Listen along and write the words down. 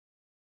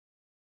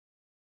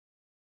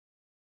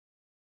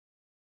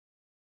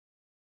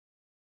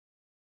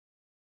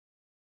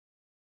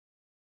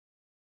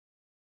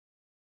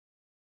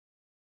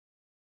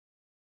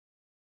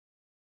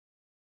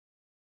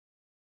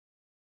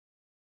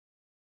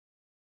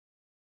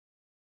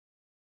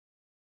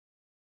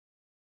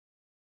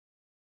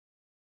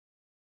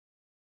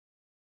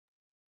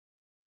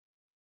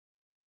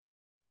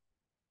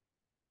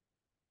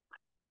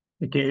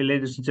Okay,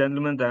 ladies and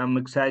gentlemen, I'm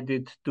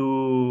excited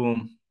to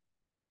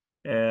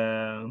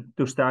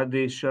start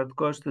this short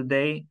course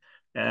today.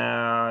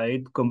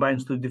 It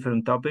combines two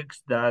different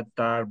topics that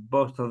are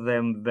both of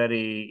them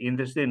very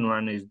interesting.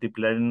 One is deep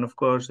learning, of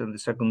course, and the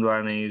second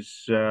one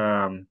is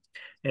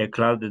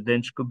cloud and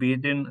edge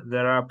computing.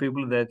 There are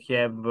people that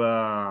have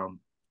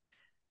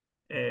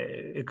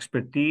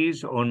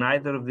expertise on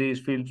either of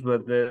these fields,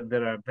 but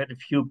there are very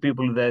few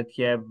people that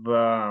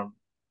have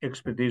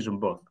expertise on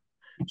both.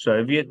 So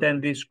if you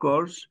attend this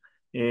course,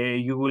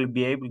 you will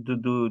be able to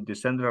do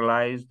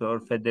decentralized or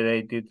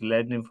federated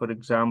learning, for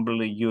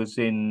example,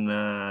 using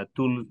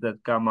tools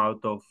that come out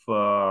of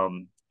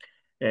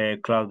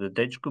cloud and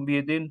edge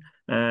computing.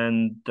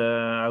 And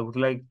I would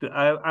like to,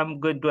 I'm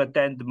going to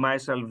attend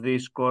myself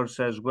this course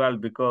as well,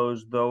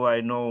 because though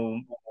I know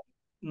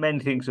many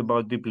things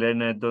about deep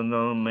learning, I don't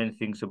know many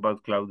things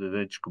about cloud and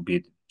edge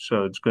computing.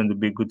 So it's going to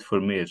be good for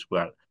me as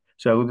well.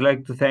 So I would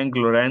like to thank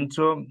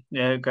Lorenzo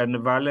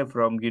Carnevale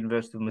from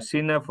University of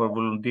Messina for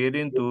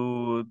volunteering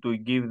to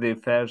give the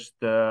first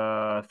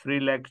three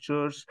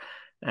lectures.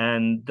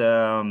 And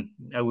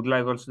I would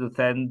like also to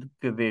thank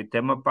the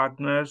TEMA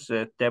partners.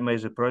 TEMA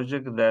is a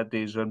project that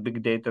is on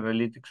big data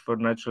analytics for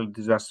natural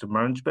disaster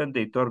management.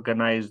 It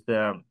organized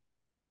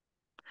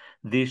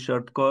this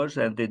short course,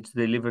 and it's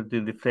delivered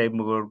in the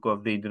framework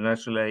of the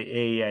International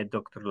AI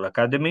Doctoral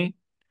Academy.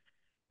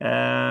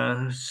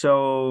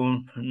 So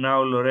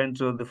now,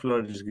 Lorenzo, the floor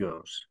is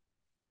yours.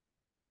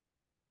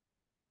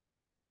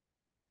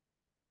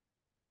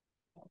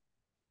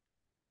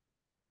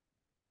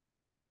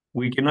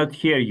 We cannot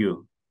hear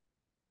you.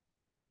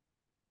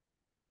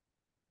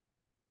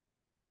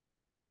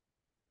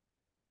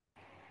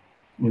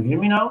 Can you hear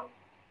me now?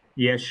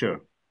 Yes,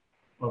 sure.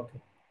 Okay.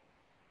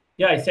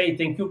 Yeah, I say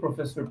thank you,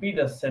 Professor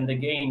Peters, and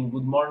again,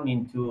 good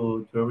morning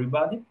to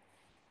everybody.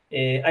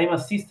 I'm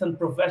assistant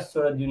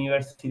professor at the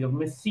University of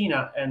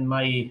Messina, and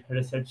my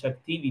research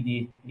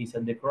activity is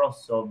at the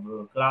cross of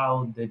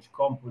cloud, edge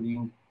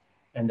computing,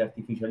 and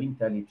artificial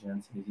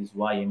intelligence. This is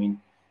why,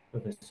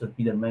 Professor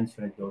Peter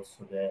mentioned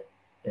also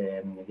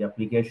the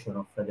application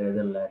of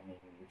federated learning,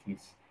 which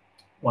is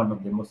one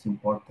of the most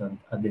important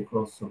at the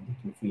cross of the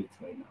two fields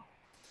right now.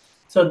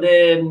 So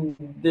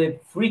the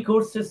free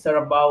courses are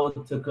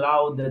about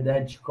cloud and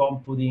edge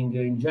computing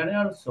in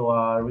general. So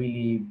a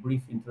really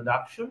brief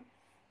introduction.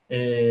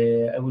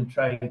 I will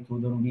try to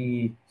don't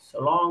be so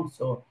long.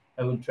 So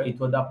I will try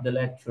to adapt the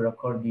lecture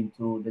according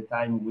to the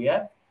time we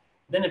have.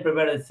 Then I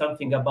prepared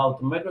something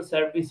about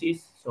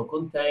microservices, so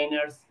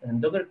containers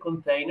and Docker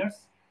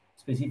containers,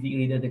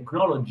 specifically the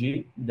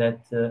technology that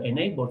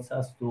enables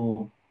us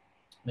to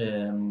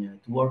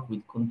work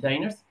with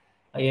containers.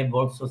 I have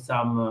also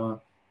some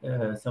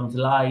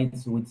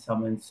slides with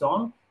some and so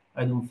on.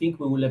 I don't think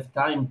we will have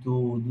time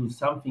to do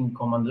something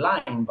command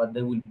line, but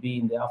there will be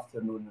in the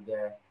afternoon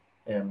the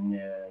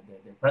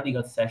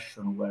practical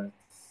session where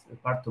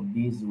part of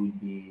this will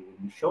be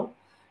shown,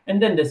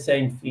 and then the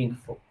same thing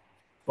for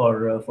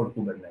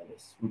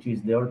Kubernetes, which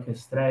is the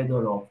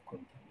orchestrator of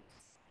containers.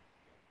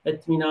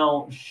 Let me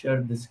now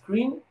share the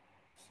screen.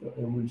 So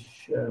I will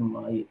share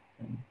my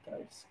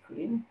entire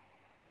screen.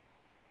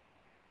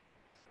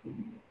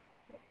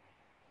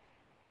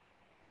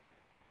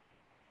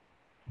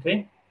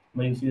 Okay,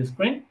 may you see the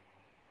screen?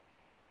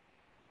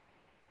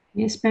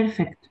 Yes,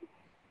 perfect.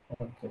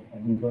 Okay,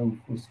 I'm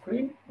going full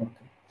screen.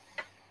 Okay.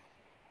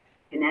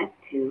 Connect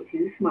to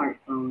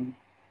smartphone.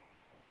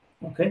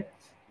 Okay.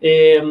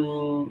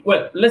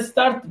 Well, let's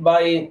start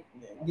by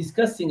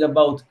discussing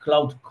about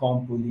cloud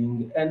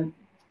computing and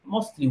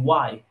mostly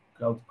why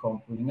cloud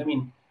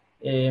computing.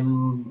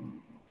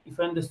 If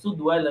I understood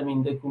well,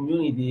 the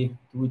community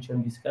to which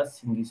I'm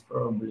discussing is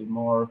probably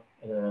more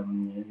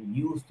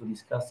used to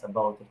discuss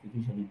about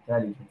artificial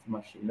intelligence,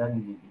 machine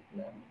learning, and deep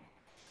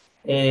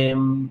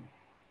learning.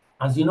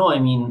 As you know,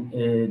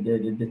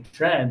 the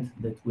trend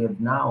that we have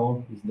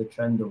now is the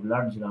trend of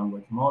large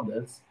language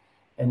models,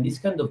 and this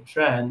kind of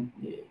trend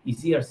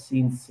is here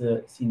since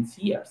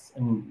years.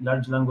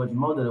 Large language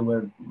models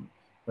were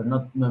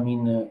not,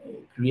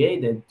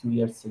 created 2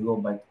 years ago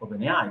by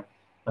OpenAI,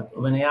 but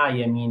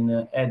OpenAI,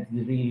 had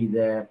really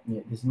the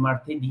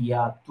smart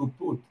idea to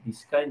put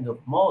this kind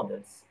of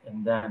models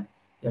and then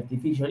the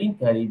artificial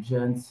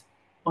intelligence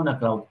on a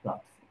cloud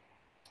platform.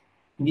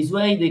 In this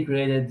way, they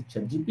created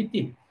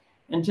ChatGPT.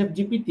 And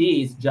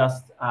ChatGPT is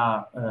just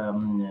a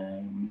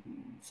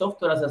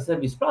software as a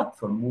service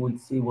platform. We will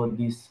see what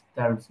these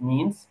terms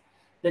means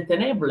that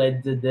enabled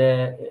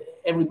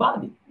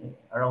everybody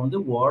around the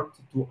world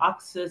to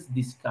access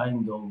this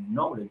kind of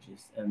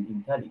knowledges and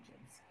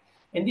intelligence.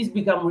 And this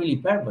become really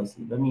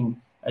pervasive.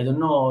 I don't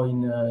know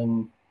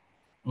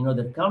in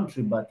other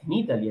country, but in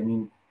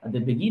Italy, at the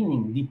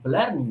beginning, deep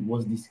learning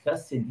was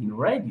discussed in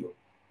radio.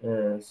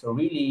 So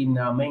really in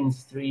a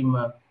mainstream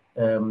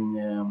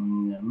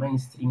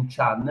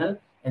channel,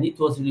 and it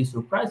was really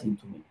surprising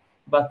to me.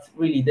 But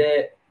really,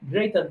 the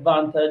great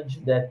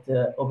advantage that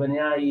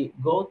OpenAI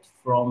got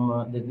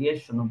from the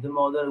creation of the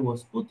model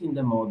was putting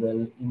the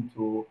model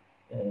into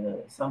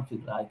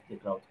something like the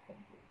cloud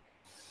computing.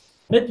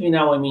 Let me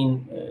now,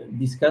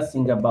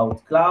 discussing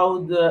about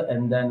cloud,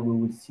 and then we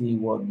will see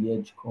what the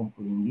edge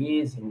computing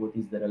is and what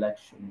is the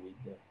relation with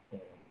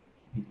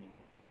between.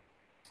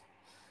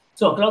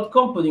 So cloud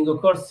computing, of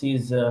course,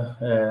 is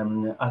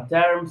a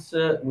terms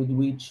with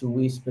which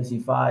we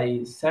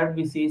specify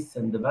services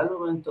and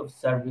development of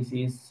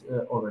services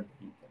over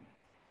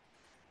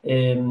the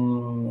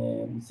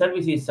internet.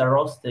 Services are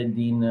hosted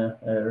in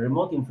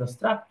remote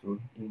infrastructure,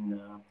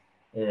 in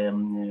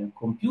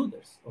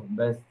computers or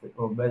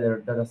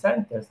better data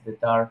centers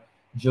that are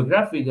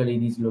geographically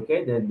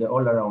dislocated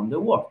all around the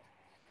world.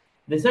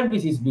 The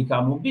services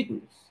become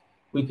ubiquitous.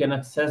 We can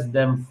access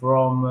them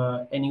from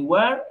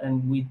anywhere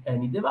and with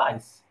any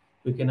device.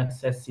 We can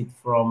access it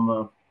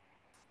from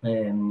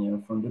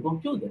the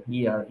computer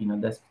here in a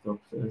desktop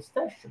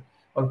station,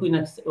 or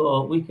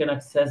we can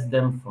access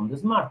them from the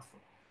smartphone.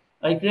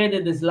 I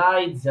created the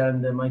slides,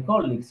 and my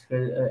colleagues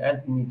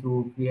helped me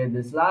to create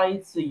the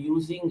slides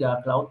using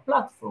a cloud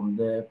platform,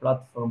 the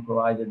platform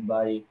provided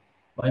by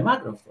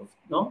Microsoft,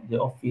 no,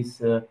 the Office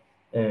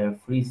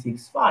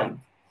 365.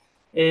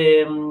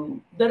 The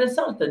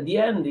result at the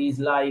end is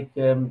like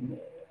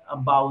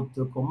about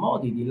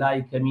commodity,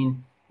 like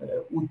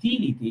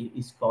utility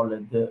is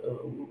called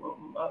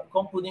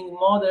computing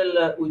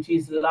model, which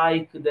is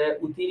like the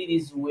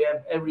utilities we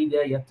have every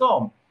day at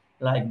home,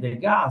 like the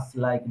gas,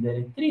 like the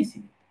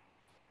electricity.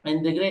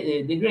 And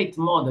the great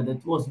model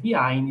that was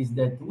behind is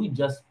that we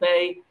just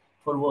pay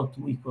for what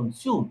we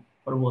consume,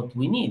 for what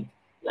we need,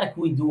 like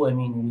we do,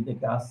 with the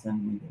gas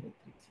and with the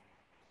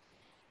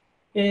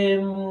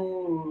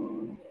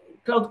electricity.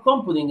 Cloud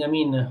computing,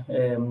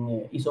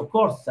 is of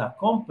course a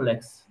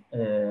complex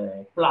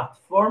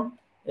platform,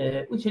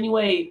 which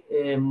anyway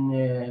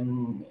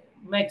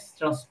makes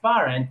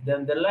transparent the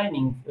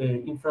underlying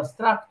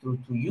infrastructure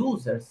to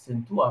users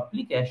and to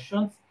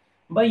applications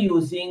by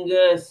using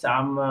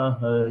some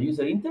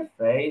user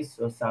interface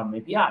or some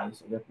API,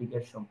 so the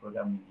application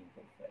programming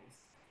interface.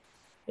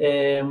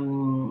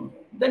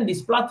 Then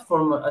this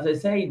platform, as I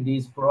said,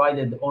 is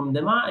provided on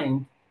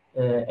demand,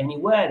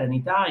 anywhere,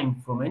 anytime,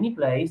 from any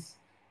place,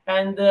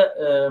 and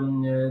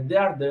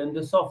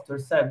the software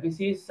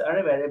services are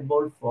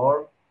available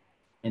for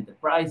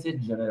enterprises,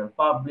 general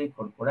public,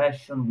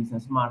 corporation,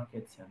 business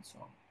markets, and so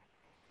on.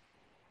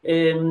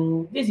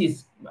 This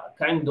is a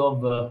kind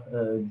of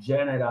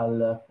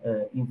general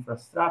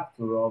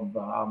infrastructure of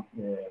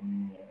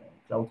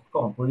cloud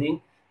computing,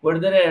 where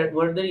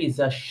there is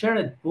a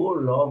shared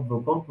pool of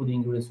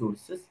computing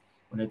resources.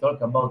 When I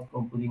talk about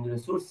computing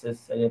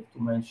resources, I have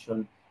to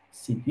mention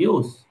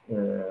CPUs,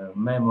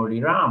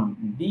 memory RAM,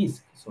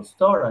 disk, so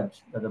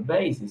storage,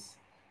 databases,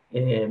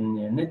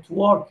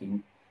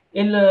 networking.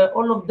 And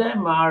all of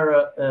them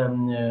are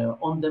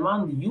on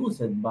demand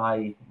used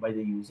by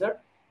the user.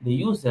 The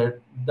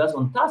user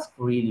doesn't ask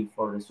really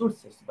for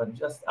resources, but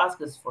just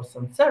asks for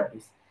some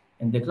service.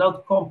 And the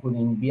cloud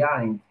computing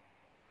behind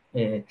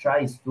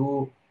tries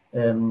to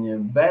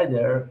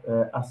better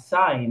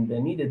assign the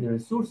needed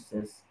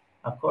resources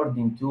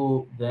according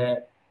to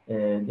the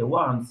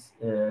ones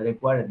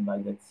required by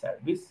that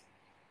service.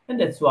 And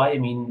that's why,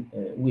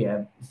 we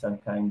have some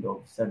kind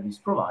of service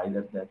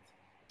provider that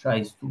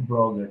tries to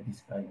broker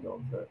this kind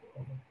of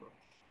approach.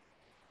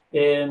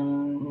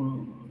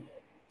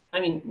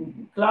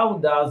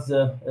 Cloud has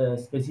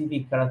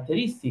specific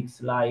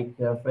characteristics like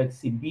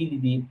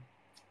flexibility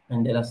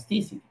and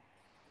elasticity,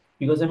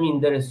 because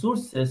the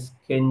resources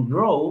can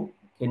grow,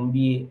 can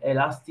be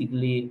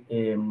elastically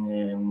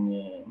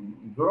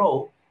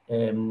grow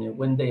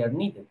when they are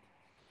needed.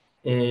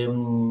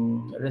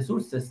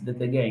 Resources that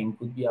again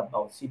could be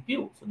about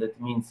CPU. So that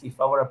means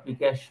if our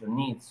application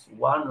needs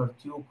 1 or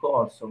 2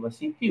 cores of a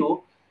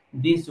CPU,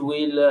 this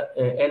will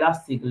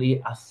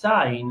elastically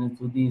assign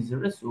to these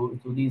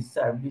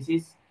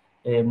services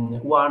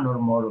 1 or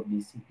more of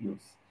these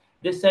CPUs.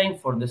 The same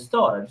for the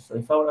storage. So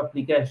if our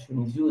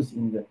application is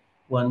using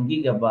 1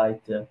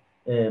 gigabyte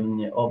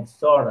of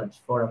storage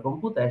for a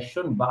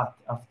computation, but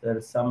after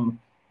some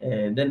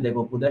then the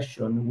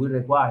computation will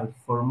require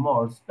for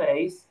more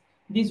space,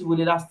 this will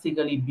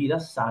elastically be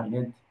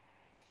assigned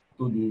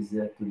to this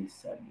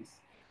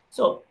service.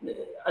 So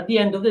at the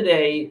end of the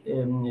day,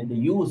 the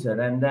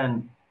user and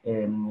then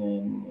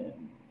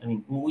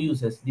who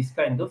uses this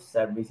kind of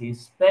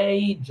services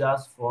pay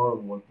just for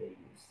what they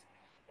use,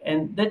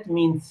 and that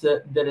means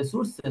the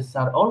resources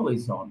are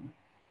always on,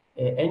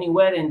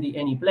 anywhere and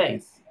any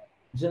place.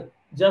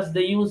 Just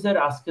the user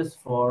asks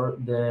for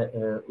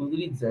the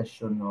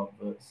utilization of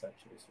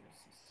such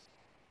resources.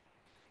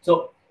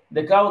 So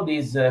the cloud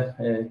is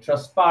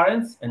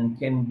transparent and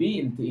can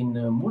be built in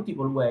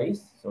multiple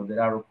ways. So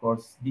there are, of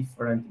course,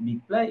 different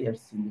big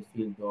players in the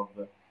field of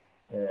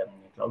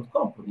cloud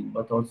computing,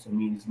 but also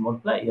small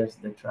players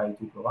that try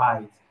to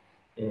provide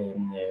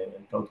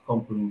cloud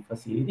computing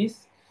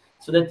facilities.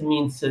 So that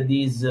means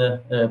these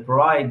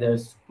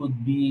providers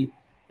could be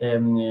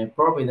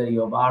proprietary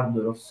of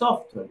hardware or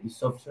software. The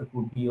software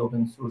could be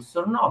open source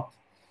or not.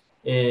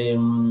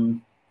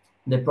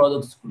 The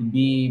products could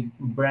be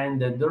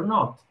branded or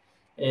not.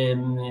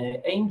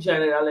 In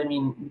general, I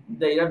mean,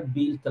 they are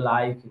built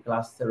like a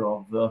cluster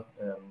of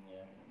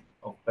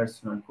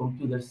personal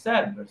computer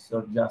servers,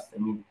 or just, I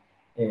mean,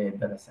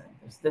 data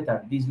centers that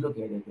are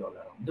dislocated all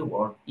around the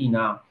world in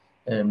a,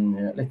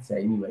 let's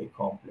say, anyway,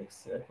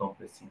 complex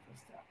infrastructure.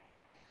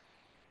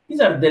 These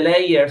are the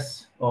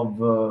layers of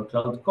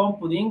cloud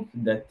computing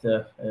that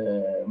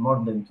more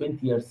than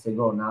 20 years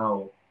ago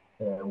now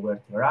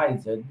were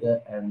theorized,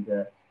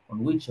 and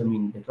on which, I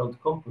mean, the cloud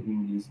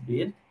computing is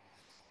built.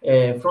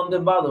 From the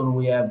bottom,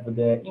 we have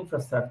the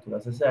infrastructure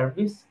as a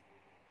service,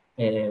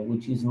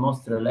 which is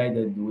most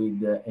related with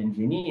the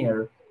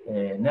engineer,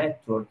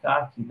 network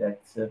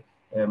architects,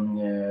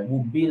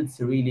 who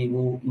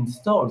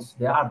installs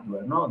the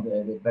hardware, no,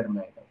 the bare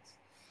metals.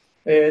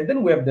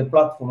 Then we have the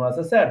platform as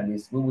a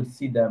service. We will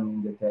see them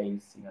in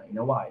details in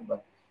a while,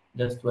 but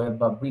just to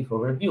have a brief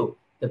overview.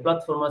 The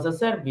platform as a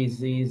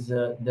service is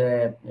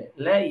the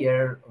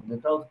layer of the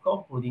cloud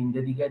computing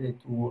dedicated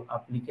to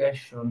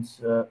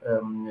applications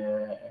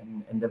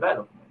and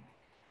development.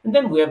 And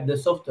then we have the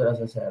software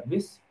as a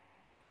service,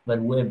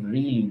 but we have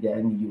really the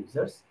end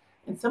users.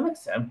 And some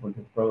example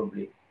that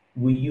probably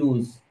we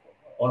use,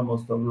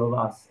 almost all of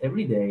us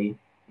every day,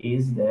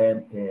 is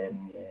the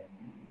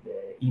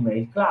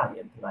email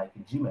client like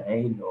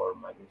Gmail or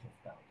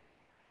Microsoft Outlook.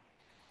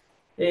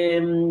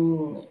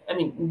 I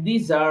mean,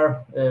 these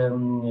are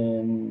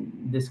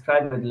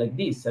described like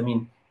this. I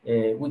mean,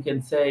 we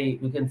can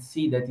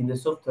see that in the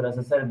software as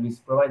a service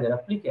provider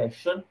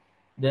application,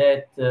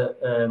 that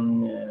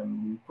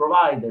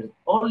provider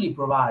only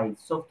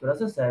provides software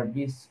as a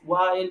service,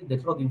 while the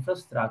cloud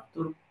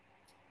infrastructure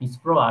is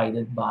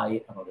provided by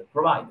another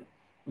provider,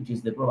 which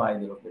is the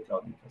provider of the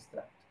cloud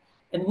infrastructure.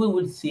 And we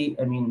will see,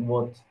 I mean,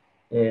 what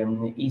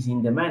is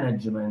in the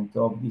management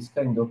of this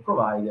kind of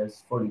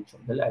providers for each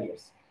of the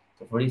layers.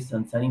 So, for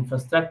instance, an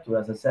infrastructure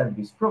as a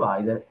service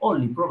provider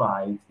only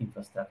provides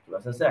infrastructure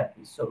as a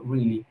service, so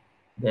really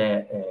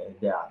the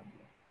hardware.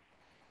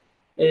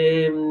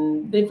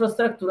 The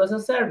infrastructure as a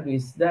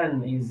service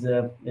then is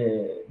the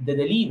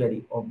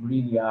delivery of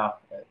really a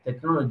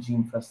technology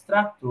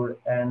infrastructure,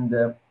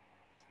 and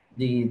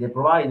the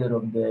provider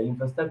of the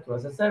infrastructure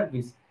as a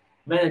service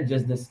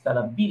manages the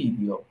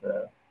scalability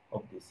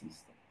of the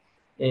system.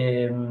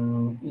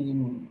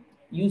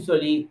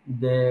 Usually,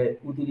 the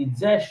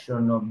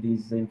utilization of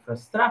this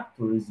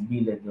infrastructure is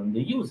built on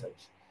the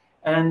usage,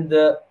 and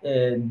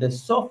the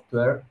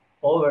software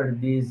over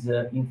this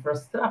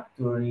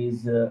infrastructure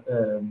is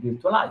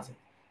virtualized.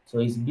 So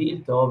it's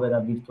built over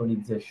a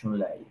virtualization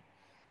layer.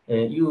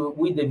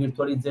 With the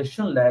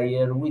virtualization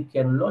layer, we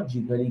can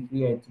logically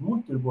create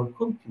multiple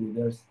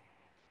computers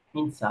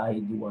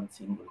inside one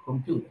single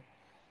computer,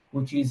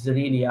 which is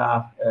really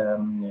a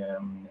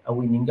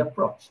winning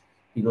approach,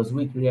 because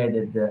we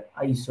created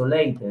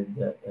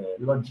isolated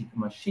logic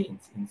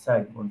machines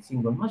inside one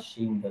single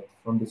machine that,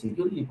 from the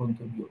security point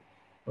of view,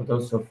 but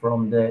also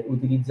from the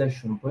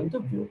utilization point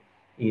of view,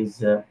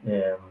 is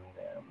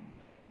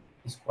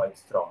quite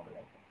strong.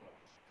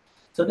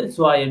 So that's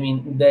why, I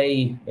mean,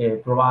 they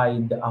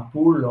provide a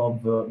pool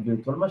of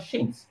virtual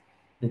machines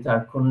that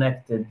are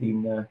connected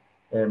in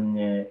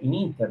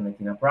internet,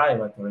 in a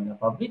private or in a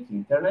public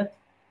internet,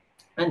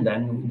 and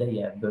then they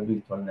have the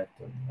virtual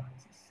network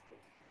devices.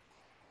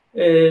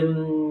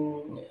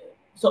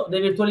 So the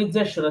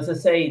virtualization, as I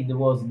said,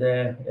 was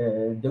the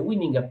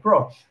winning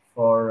approach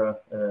for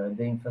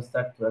the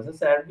infrastructure as a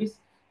service,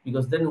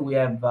 because then we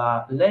have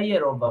a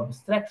layer of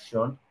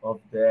abstraction of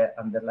the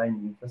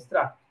underlying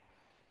infrastructure.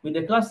 With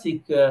the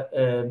classic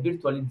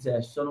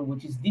virtualization,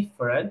 which is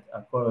different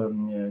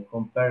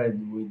compared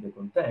with the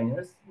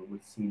containers, we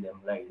will see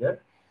them later.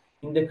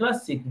 In the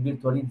classic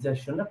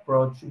virtualization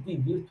approach, we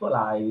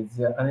virtualize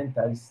an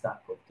entire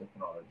stack of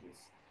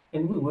technologies,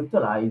 and we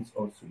virtualize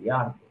also the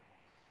hardware.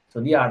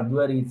 So the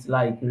hardware is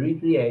like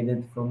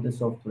recreated from the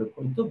software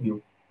point of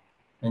view,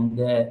 and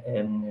the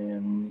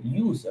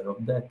user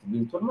of that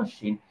virtual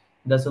machine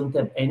doesn't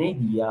have an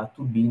idea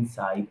to be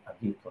inside a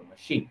virtual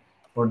machine.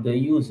 For the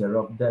user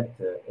of that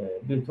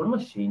virtual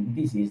machine,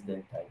 this is the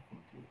entire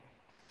computer.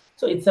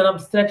 So it's an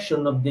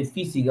abstraction of the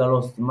physical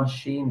host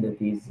machine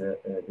that is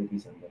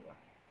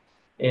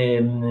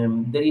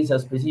underlying. There is a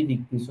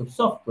specific piece of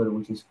software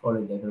which is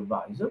called the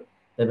hypervisor.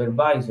 The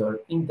hypervisor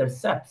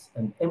intercepts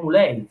and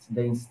emulates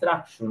the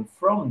instruction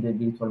from the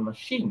virtual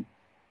machine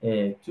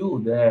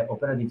to the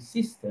operating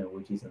system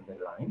which is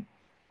underlying.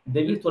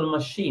 The virtual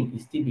machine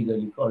is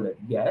typically called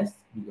guest,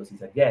 because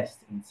it's a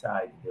guest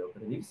inside the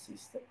operating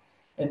system,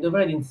 and the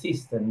operating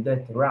system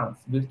that runs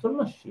virtual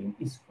machine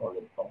is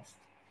called host.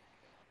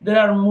 There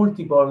are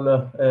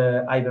multiple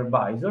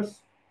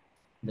hypervisors.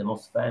 The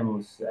most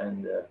famous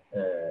and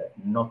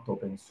not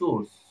open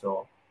source,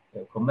 so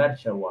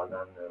commercial one,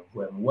 and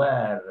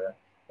VMware,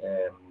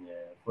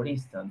 for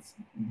instance.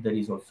 There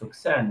is also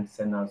Xen.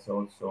 Xen has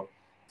also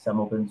some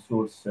open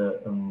source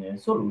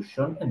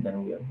solution, and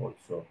then we have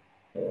also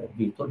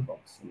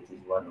VirtualBox, which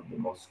is one of the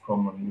most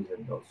common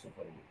used also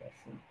for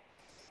education.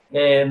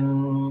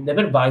 The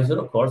hypervisor,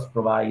 of course,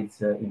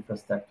 provides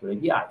infrastructure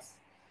APIs.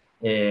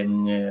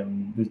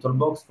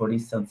 VirtualBox, for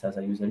instance, has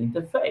a user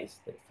interface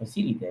that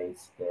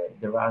facilitates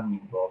the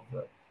running of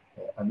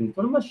a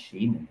virtual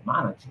machine and the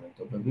management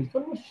of a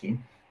virtual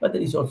machine, but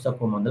there is also a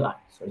command line.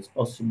 So it's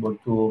possible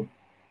to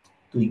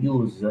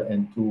use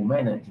and to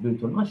manage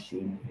virtual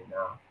machine in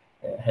a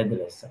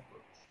headless approach.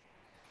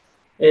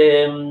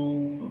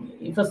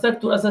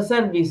 Infrastructure as a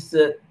service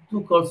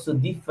took also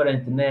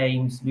different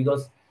names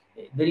because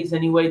there is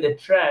anyway the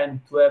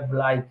trend to have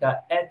like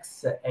a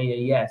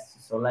XaaS,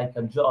 so like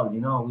a jolly,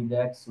 with the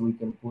X we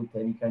can put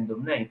any kind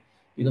of name,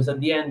 because at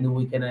the end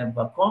we can have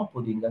a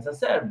computing as a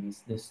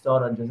service, the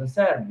storage as a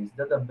service,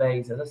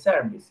 database as a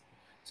service.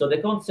 So the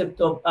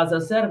concept of as a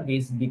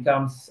service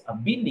becomes a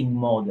billing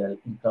model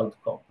in cloud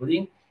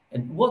computing,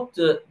 and what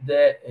the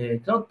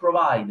cloud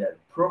provider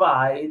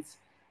provides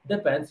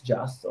depends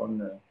just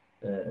on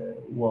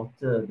what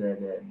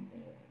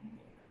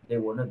they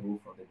want to do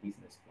from the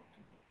business point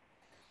of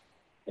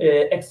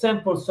view.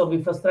 Examples of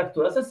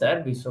infrastructure as a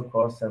service, of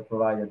course, are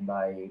provided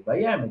by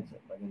Amazon,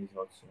 but there is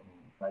also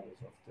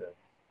Microsoft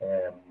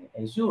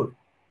Azure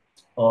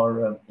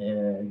or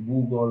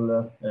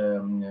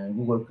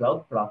Google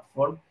Cloud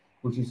Platform,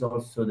 which is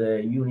also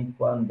the unique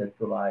one that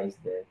provides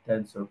the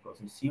tensor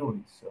process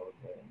units or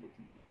the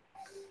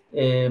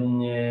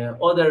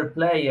other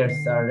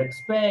players are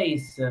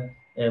Rackspace,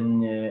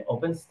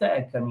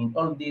 OpenStack. I mean,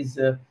 all these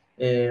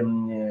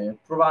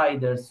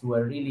providers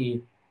were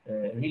really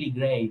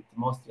great,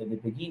 mostly at the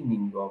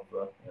beginning of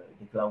the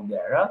cloud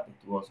era.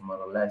 It was more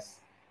or less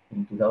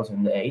in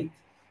 2008.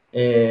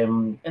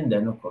 And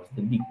then, of course,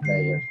 the big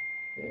players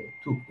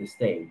took the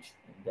stage,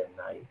 and then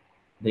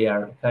they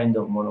are kind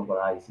of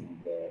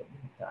monopolizing the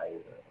entire.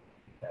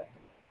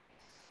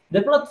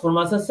 The platform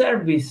as a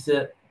service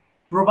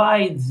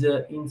provides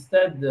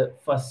instead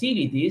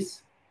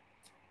facilities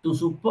to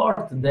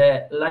support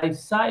the life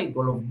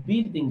cycle of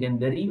building and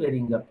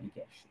delivering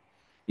application.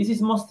 This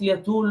is mostly a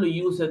tool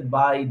used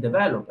by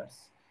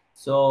developers.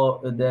 So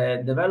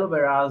the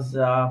developer has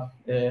a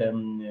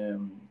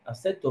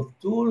set of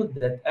tools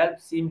that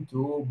helps him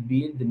to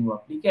build new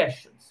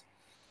applications.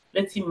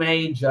 Let's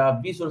imagine a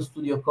Visual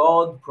Studio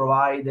Code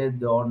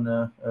provided on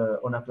a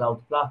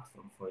cloud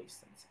platform, for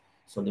instance.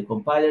 So the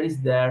compiler is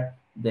there,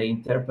 the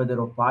interpreter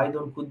of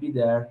Python could be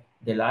there,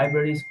 the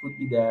libraries could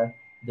be there,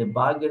 the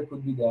debugger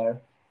could be there,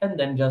 and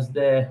then just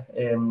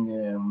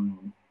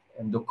and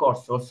of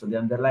course also the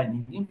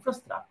underlying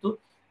infrastructure.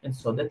 And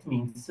so that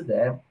means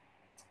that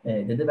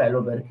the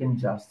developer can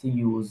just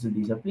use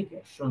these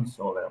applications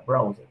over a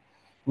browser.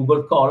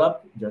 Google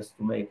Colab, just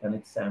to make an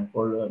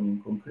example,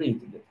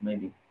 concrete that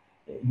maybe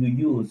you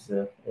use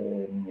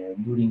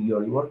during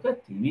your work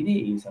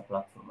activity, is a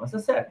platform as a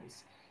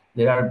service.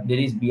 There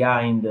is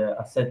behind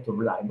a set of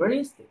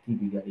libraries that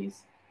typically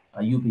is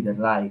a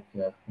Jupyter-like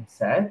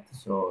set,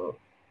 so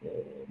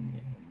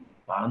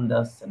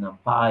Pandas,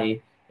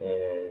 NumPy,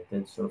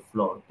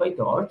 TensorFlow,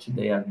 PyTorch,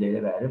 they are there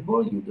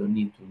available. You don't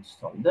need to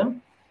install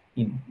them.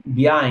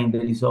 Behind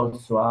there is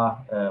also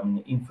a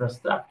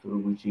infrastructure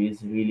which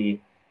is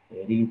really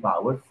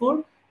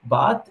powerful,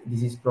 but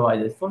this is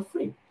provided for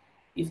free.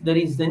 If there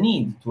is the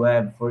need to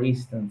have, for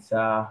instance,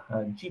 a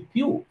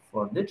GPU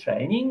for the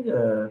training,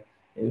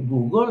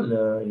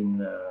 Google in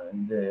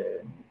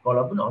the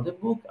Colab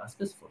notebook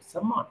asks for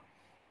some money.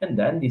 And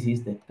then this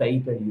is the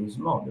pay-per-use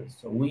model.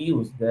 So we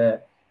use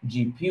the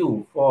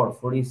GPU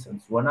for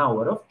instance, 1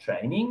 hour of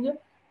training,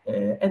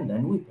 and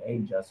then we pay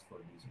just for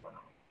this 1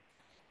 hour.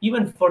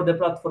 Even for the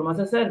platform as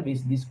a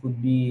service, this could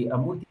be a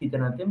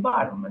multi-tenant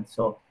environment.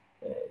 So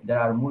there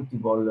are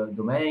multiple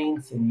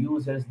domains and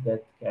users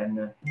that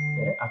can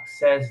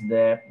access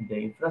the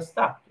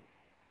infrastructure.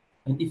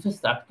 And the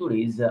infrastructure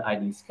is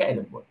highly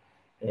scalable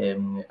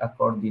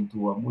according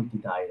to a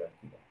multi-tier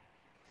architecture.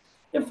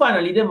 And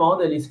finally, the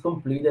model is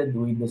completed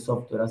with the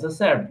software as a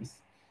service,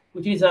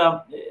 which is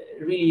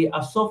really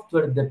a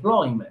software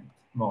deployment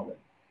model,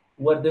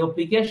 where the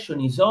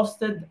application is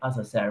hosted as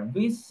a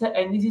service,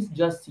 and this is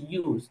just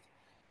used.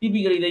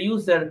 Typically, the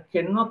user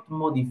cannot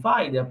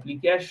modify the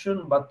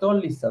application, but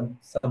only some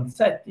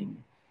setting.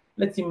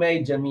 Let's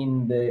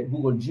imagine, the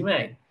Google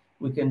Gmail.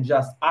 We can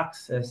just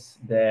access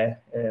the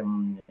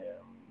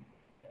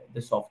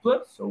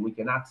software, so we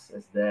can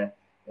access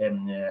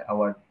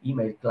our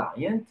email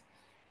client,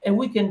 and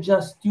we can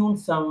just tune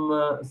some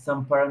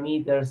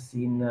parameters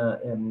in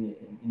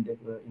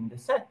the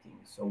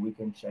settings. So we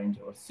can change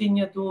our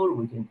signature,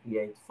 we can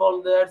create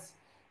folders,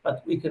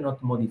 but we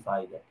cannot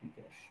modify the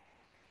application.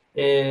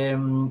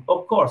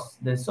 Of course,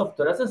 the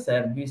software as a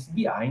service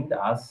behind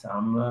has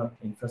some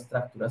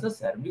infrastructure as a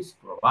service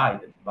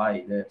provided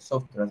by the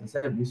software as a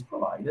service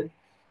provided,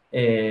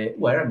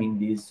 where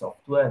this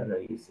software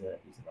is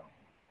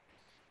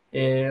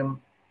running.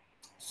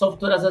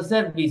 Software as a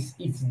service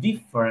is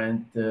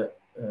different.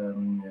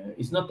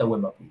 It's not a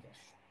web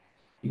application,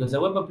 because a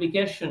web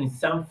application is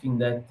something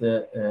that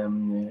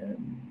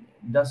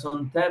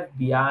doesn't have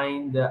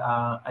behind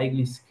a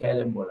highly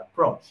scalable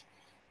approach,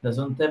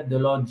 doesn't have the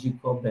logic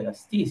of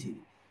elasticity,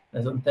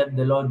 doesn't have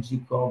the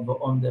logic of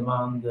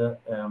on-demand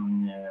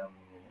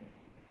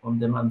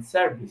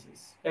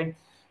services. Okay,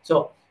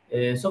 so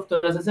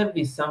Software as a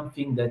service is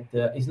something that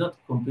is not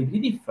completely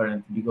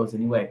different, because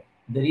anyway,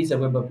 there is a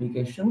web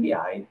application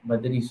behind,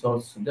 but there is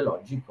also the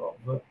logic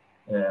of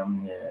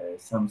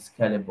some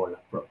scalable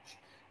approach.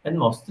 And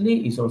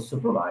mostly is also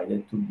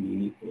provided to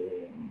be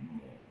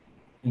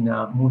in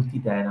a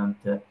multi-tenant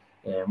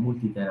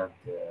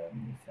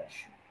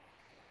fashion.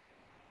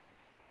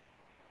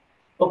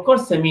 Of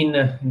course, I mean,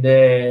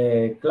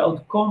 the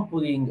cloud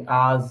computing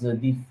has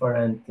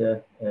different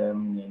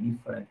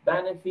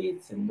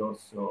benefits and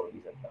also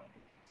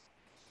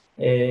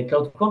disadvantages.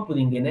 Cloud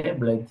computing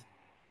enabled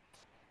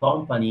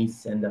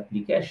companies and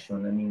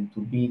applications, I mean,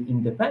 to be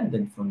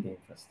independent from the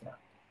infrastructure.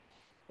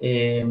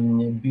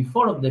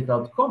 Before of the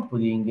cloud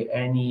computing,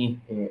 any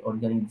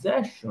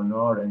organization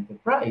or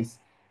enterprise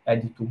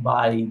had to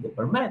buy the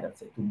parameters,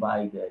 had to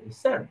buy the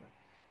server,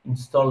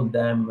 install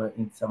them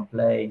in some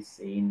place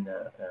in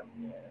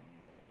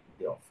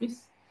the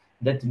office.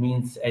 That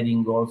means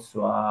adding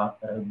also a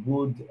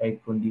good air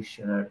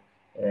conditioner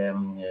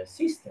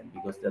system,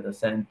 because data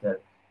center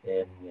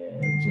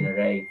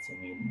generates, I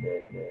mean,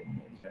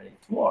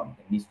 generates warmth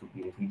and needs to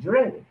be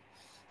refrigerated.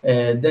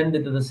 Then the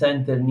data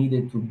center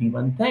needed to be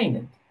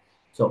maintained.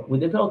 So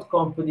with the cloud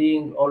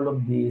computing, all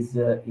of this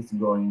is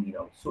going in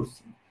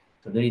outsourcing.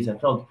 So there is a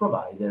cloud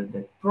provider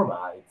that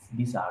provides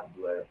this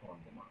hardware on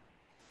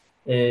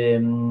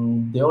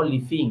demand. The only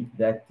thing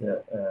that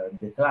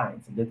the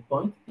clients at that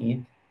point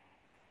need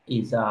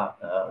is a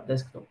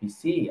desktop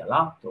PC, a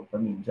laptop, I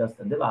mean, just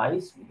a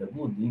device with a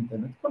good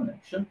internet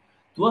connection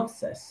to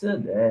access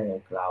the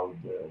cloud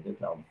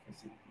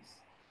facilities.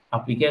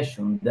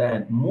 Application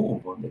then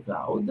move on the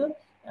cloud,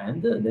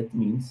 and that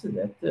means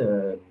that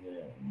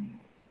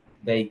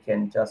they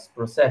can just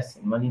process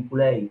and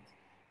manipulate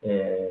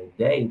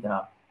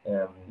data,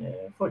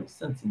 for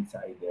instance,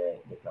 inside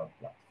the cloud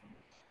platform.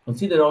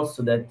 Consider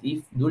also that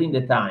if during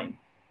the time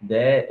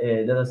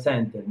the data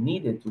center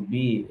needed to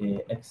be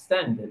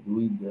extended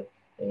with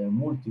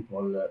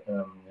multiple,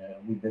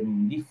 with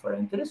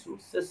different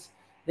resources,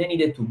 they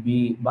needed to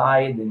be buy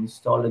and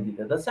install the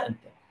data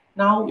center.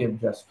 Now we have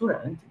just to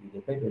rent with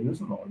the pay-per-use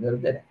model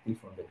directly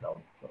from the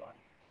cloud provider.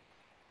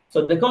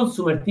 So the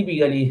consumer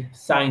typically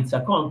signs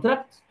a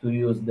contract to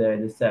use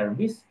the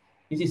service.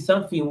 This is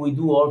something we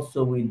do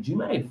also with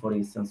Gmail, for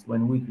instance,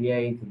 when we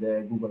create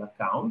the Google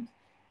account.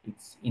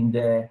 It's in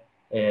the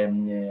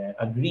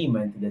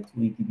agreement that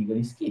we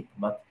typically skip,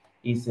 but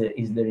is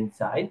there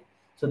inside.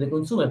 So the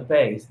consumer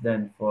pays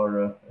then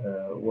for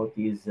what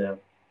is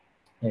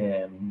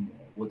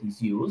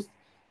used.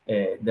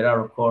 There are,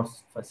 of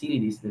course,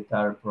 facilities that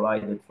are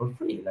provided for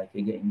free, like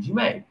again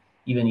Gmail,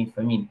 even if,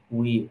 I mean,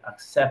 we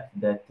accept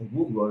that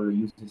Google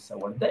uses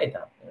our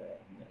data,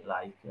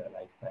 like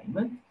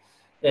payment.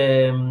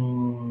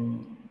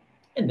 And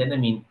then, I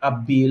mean, a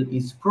bill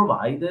is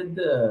provided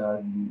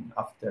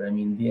after, I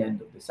mean, the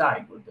end of the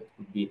cycle. That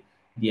could be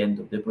the end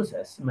of the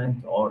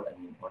processment, or, I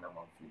mean, on a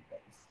monthly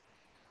basis.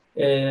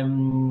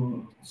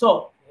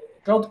 So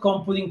cloud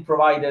computing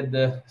provided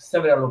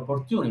several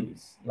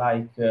opportunities,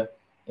 like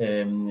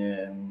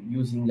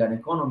using an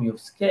economy of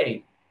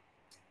scale.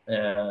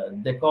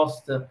 The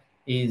cost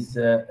is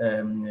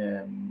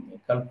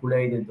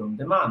calculated on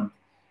demand.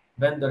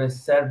 Vendor and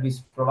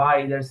service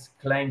providers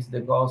claims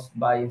the cost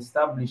by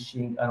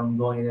establishing an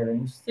ongoing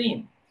revenue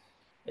stream.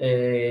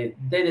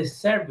 Data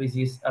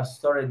services are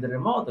stored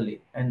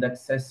remotely and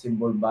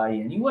accessible by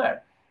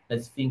anywhere.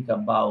 Let's think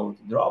about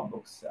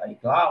Dropbox,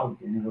 iCloud,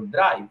 Google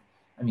Drive.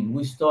 I mean,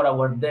 we store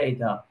our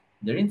data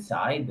there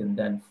inside, and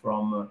then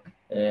from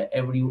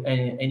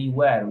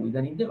anywhere with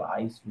any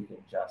device, we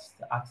can just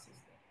access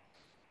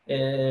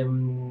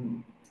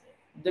them.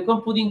 The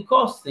computing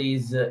cost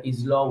is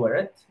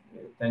lowered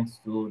thanks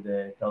to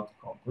the cloud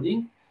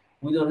computing.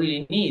 We don't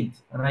really need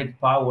an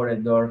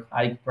high-powered or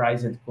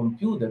high-priced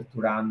computer to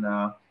run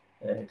a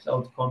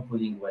cloud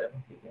computing web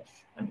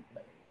application. I mean,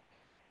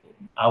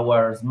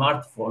 our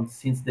smartphones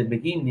since the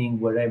beginning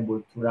were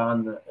able to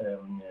run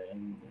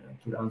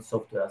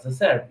software as a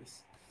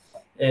service.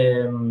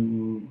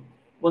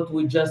 What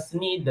we just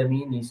need, I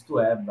mean, is to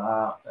have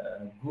a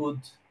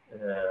good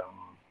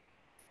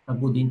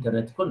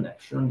internet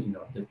connection in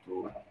order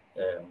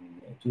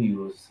to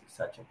use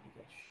such application.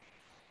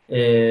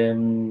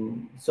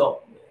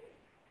 So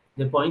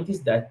the point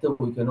is that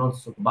we can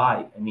also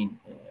buy, I mean,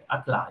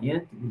 a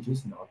client which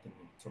is not, I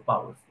mean, so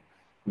powerful.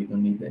 We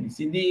don't need any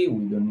CD,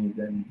 we don't need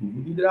any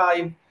DVD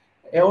drive.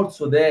 And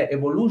also the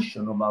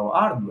evolution of our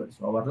hardware,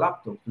 so our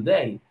laptop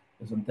today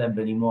doesn't have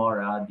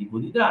anymore a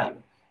DVD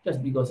drive,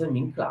 just because, I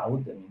mean,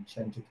 cloud, I mean,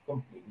 changed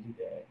completely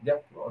the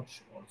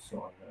approach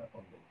also on the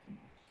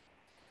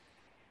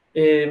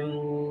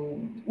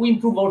we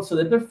improve also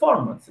the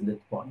performance at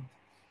that point,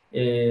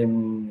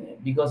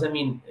 because, I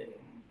mean,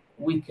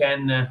 we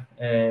can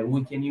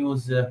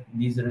use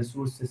these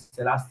resources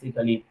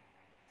elastically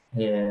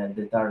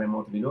that are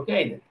remotely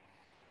located.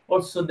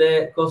 Also,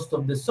 the cost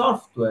of the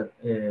software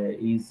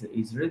is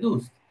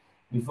reduced.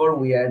 Before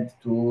we had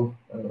to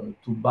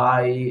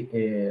buy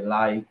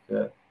like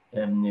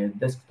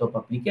desktop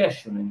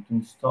application and to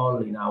install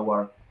in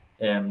our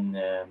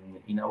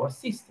in our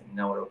system, in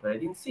our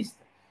operating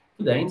system.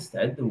 Today,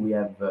 instead, we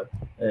have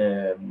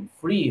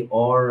free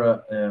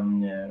or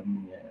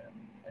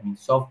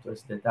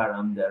softwares that are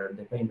under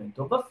the payment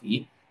of a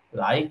fee,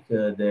 like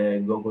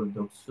the Google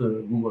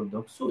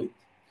Docs suite.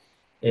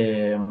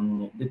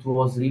 That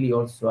was really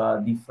also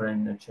a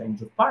different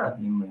change of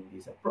paradigm in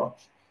this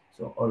approach.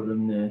 So,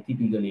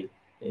 typically,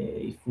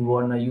 if we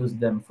want to use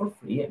them for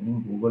free,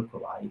 Google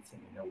provides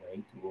a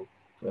way to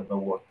have a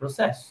word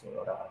processor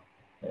or a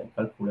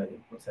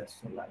calculated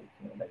processor like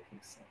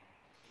Excel.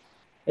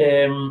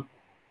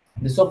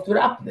 The software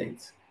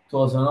updates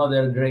was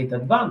another great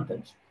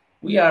advantage.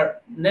 We are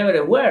never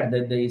aware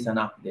that there is an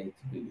update,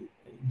 really.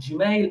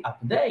 Gmail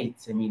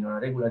updates, on a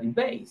regular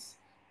basis,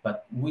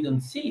 but we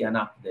don't see an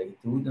update.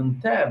 We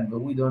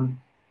don't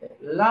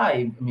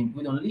live,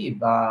 we don't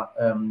leave a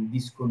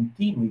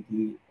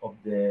discontinuity of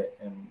the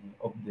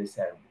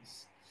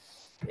service.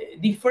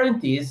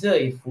 Different is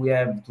if we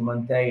have to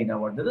maintain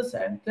our data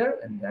center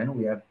and then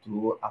we have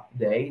to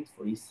update,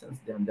 for instance,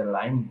 the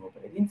underlying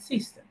operating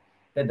system.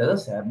 The data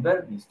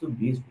server needs to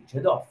be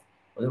switched off.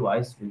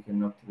 Otherwise, we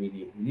cannot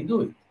really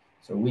do it.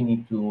 So we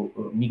need to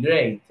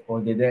migrate all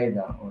the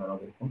data on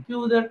another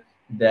computer,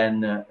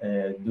 then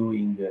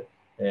doing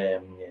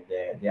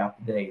the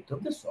update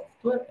of the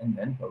software, and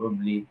then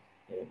probably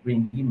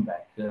bringing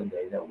back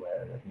data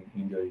where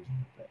in the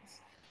original place.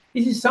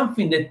 This is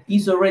something that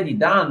is already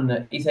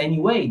done, is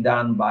anyway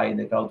done by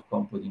the cloud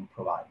computing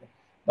provider.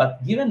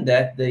 But given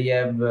that they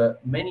have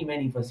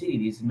many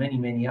facilities,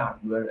 many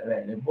hardware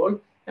available,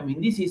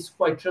 this is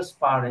quite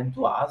transparent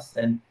to us,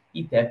 and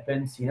it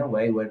happens in a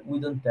way where we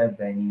don't have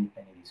any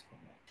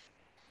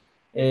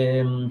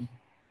disconnection.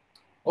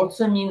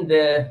 Also,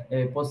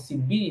 the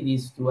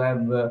possibilities to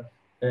have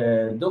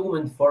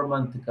document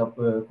format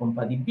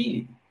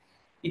compatibility.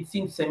 It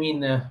seems,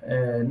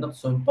 not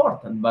so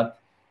important, but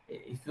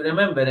if you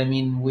remember,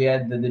 we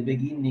had at the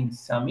beginning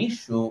some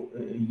issue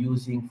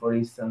using, for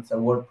instance, a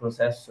word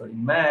processor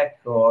in Mac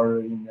or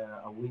in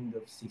a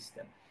Windows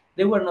system.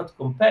 They were not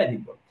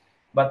compatible.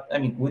 But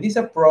with this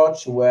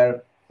approach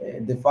where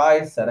the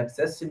files are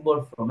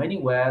accessible from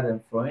anywhere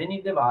and from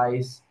any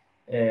device,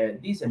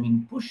 this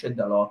pushed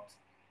a lot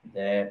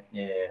the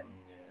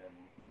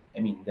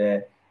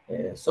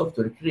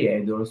software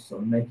creators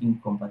on making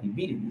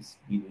compatibilities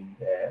between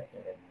the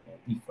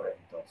different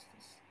hosts.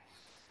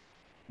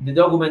 The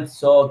documents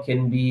so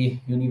can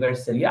be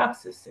universally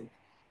accessed.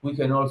 We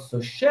can also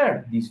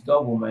share this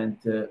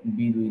document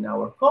between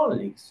our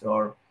colleagues,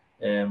 or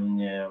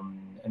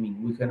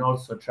we can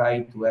also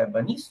try to have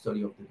an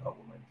history of the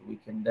document. We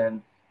can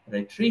then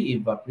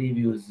retrieve a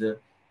previous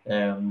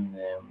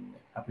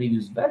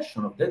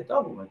version of that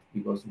document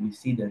because we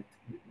see that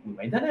we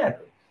made an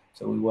error,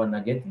 so we want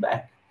to get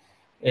back.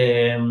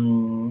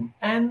 And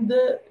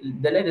the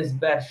latest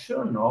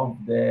version of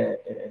the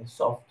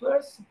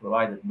softwares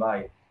provided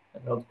by a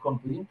cloud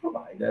computing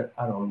provider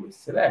are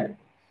always available.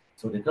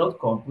 So the cloud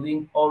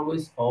computing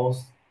always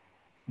hosts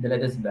the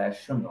latest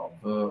version of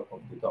the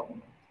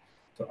document.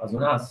 So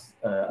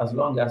as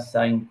long as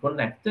I'm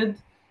connected,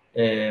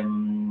 I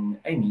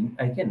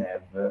can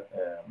have the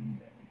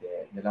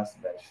last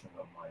version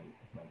of my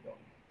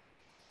document.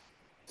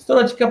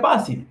 Storage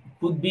capacity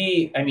could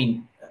be,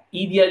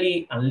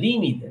 ideally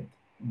unlimited,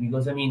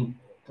 because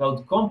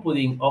cloud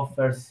computing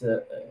offers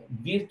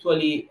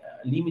virtually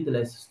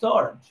limitless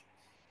storage.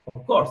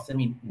 Of course,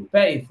 we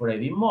pay for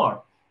having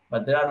more,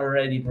 but there are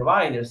already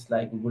providers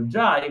like Google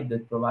Drive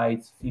that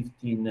provides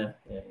 15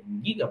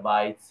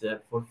 gigabytes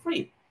for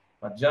free.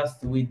 But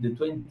just with the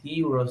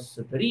 20 euros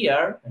per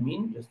year,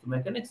 just to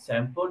make an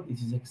example,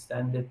 this is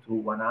extended to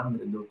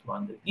 100 or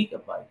 200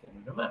 gigabytes, I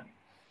don't remember.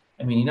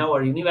 In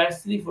our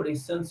university, for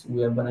instance,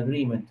 we have an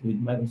agreement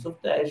with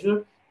Microsoft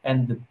Azure,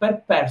 and per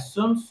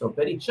person, so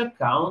per each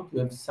account,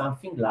 we have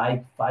something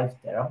like 5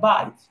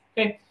 terabytes.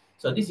 Okay,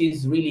 so this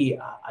is really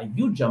a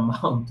huge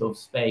amount of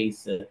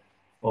space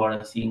for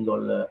a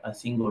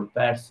single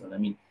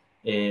person.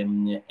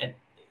 And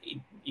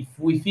if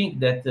we think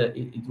that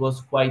it was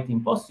quite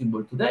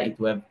impossible today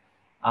to have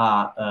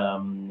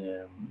a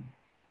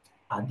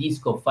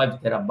disk of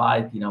 5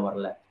 terabytes in our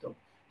laptop,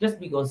 just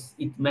because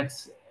it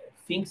makes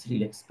things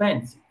really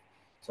expensive.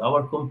 So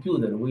our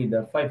computer with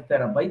a 5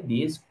 terabyte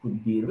disk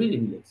could be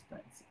really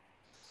expensive.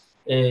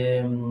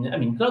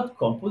 Cloud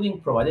computing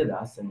provided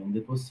us,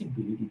 the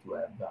possibility to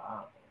have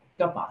a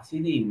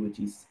capacity which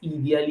is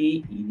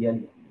ideally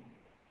unlimited.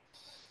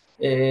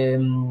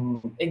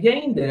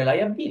 Again, the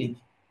reliability.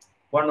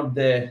 One of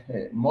the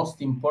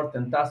most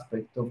important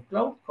aspects of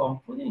cloud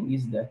computing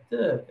is that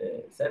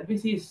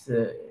services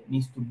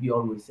needs to be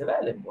always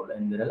available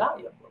and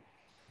reliable.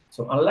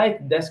 So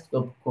unlike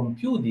desktop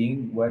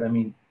computing, where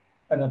an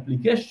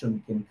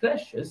application can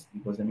crashes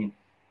because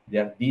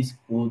their disk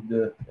could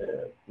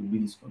be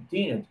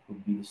discontinued,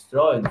 could be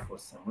destroyed for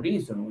some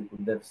reason. We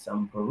could have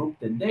some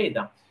corrupted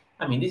data.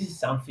 This is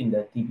something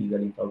that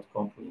typically cloud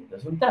computing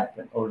doesn't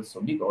happen.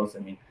 Also because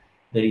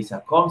there is a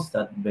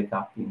constant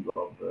backupping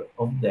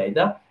of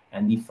data,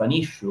 and if an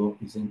issue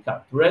is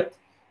encountered,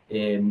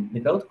 the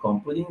cloud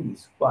computing the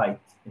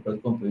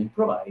cloud computing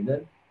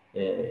provider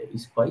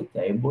is quite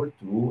able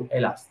to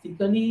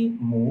elastically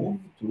move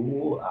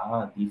to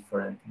a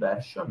different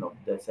version of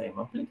the same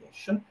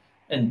application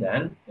and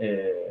then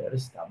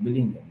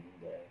reestablishing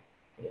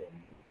the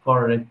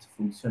correct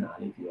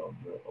functionality of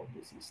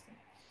the system.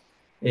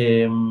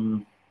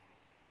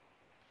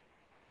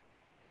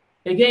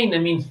 Again, I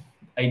mean,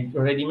 I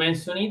already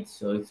mentioned it,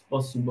 so it's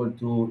possible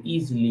to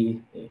easily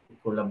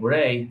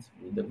collaborate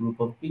with a group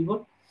of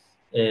people.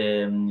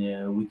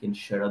 We can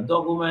share a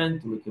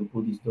document, we can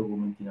put this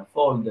document in a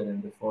folder,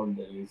 and the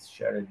folder is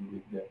shared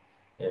with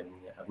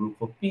a group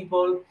of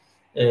people.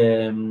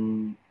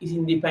 It's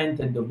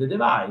independent of the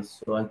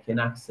device, so I can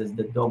access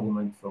the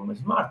document from a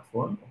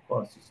smartphone. Of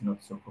course, it's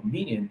not so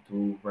convenient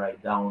to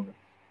write down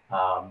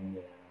a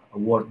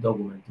Word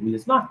document with a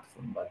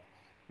smartphone, but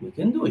we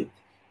can do it.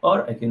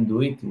 Or I can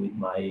do it with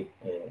my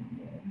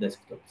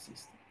desktop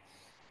system.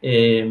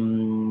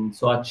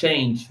 So a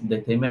change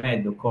that I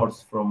made, of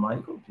course, from my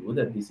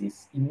computer, this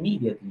is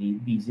immediately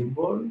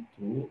visible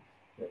to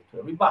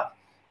everybody.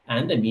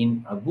 And I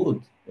mean, a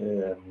good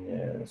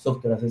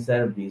software as a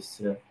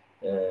service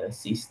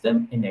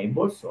system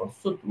enables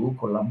also to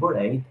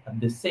collaborate at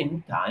the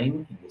same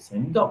time in the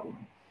same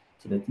document.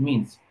 So that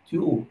means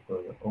two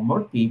or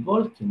more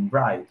people can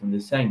write on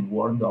the same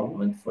Word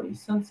document, for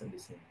instance, at the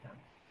same time.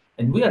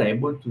 And we are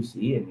able to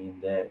see, I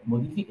mean, the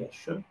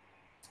modification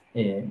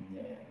in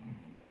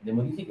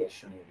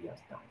real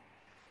time.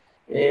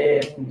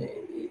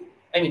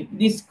 I mean,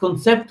 this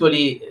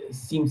conceptually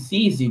seems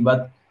easy,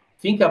 but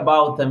think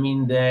about, I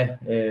mean, the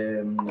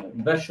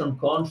version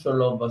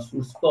control of a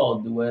source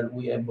code where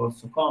we have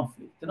also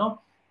conflict, you know?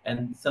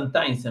 And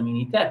sometimes, I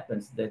mean, it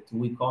happens that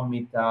we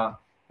commit a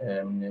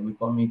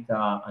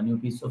new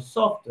piece of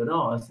software,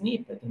 no, a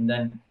snippet, and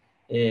then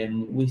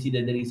we see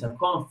that there is a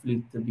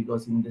conflict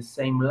because in the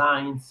same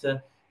lines,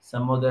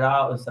 some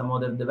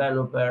other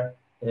developer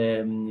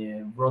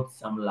wrote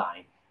some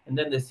line, and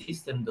then the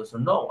system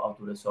doesn't know how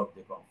to resolve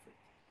the conflict.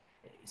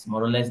 It's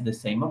more or less the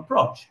same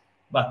approach,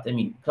 but I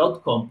mean,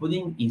 cloud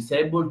computing is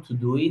able to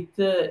do it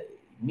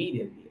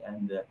immediately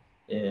and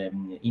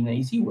in an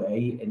easy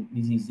way, and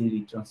this is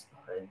really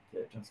transparent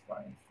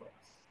for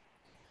us.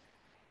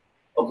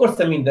 Of course,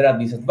 I mean, there are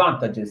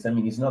disadvantages. I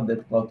mean, it's not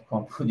that cloud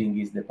computing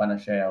is the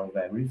panacea of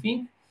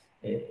everything.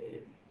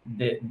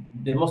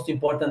 The most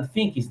important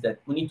thing is that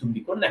we need to be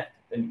connected.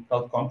 And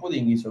cloud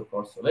computing is, of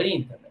course, over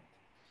internet.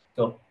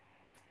 So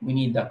we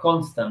need a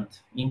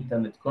constant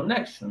internet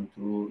connection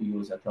to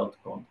use a cloud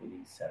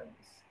computing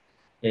service.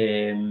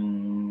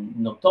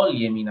 Not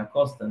only, I mean, a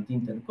constant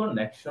internet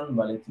connection,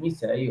 but let me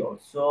say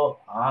also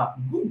a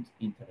good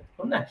internet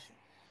connection.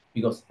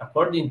 Because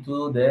according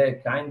to the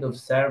kind of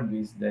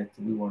service that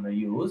we want to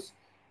use,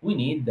 we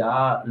need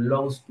a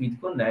low speed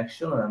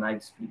connection or an high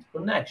speed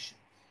connection.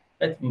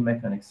 Let me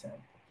make an example.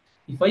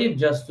 If I have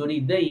just to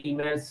read the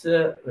emails,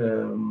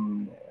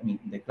 I mean,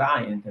 the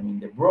client, I mean,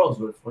 the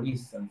browser, for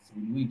instance,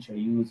 with which I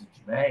use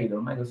Gmail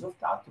or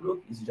Microsoft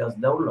Outlook, is just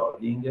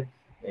downloading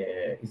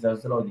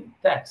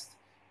text,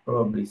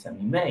 probably some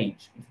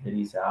image, if there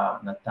is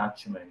an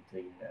attachment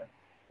in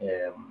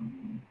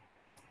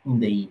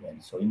the email,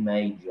 so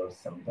image or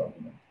some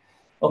document.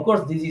 Of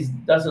course,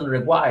 doesn't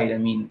require, I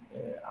mean,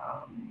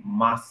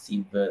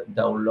 massive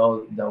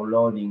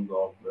downloading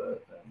of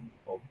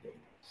data.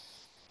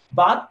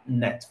 But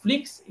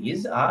Netflix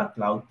is a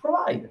cloud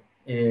provider.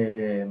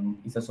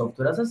 It's a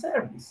software as a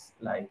service,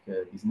 like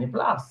Disney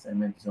Plus,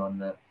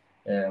 Amazon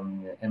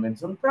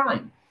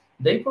Prime.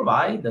 They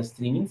provide a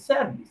streaming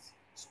service.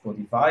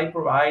 Spotify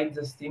provides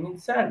a streaming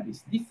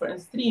service,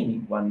 different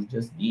streaming. One is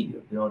just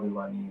video, the other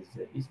one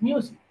is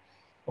music.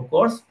 Of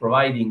course,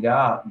 providing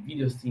a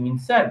video streaming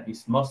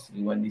service,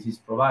 mostly when this is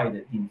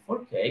provided in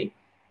 4K,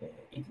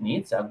 it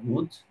needs a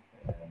good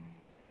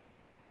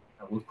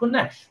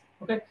connection.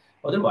 Okay.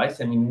 Otherwise,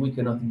 I mean, we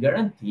cannot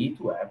guarantee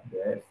to have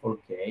the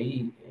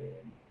 4K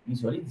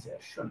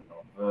visualization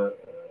of the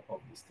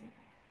streaming.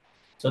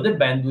 So the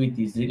bandwidth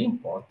is really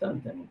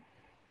important, and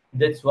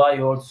that's why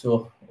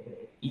also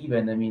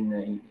even I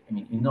mean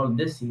in all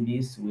the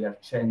cities we are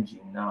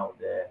changing now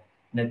the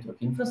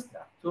network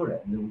infrastructure,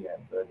 and we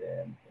have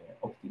the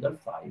optical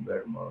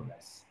fiber more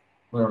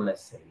or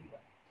less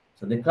everywhere.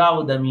 So the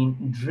cloud, I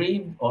mean,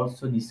 drive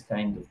also this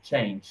kind of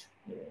change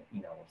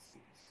in our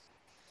cities.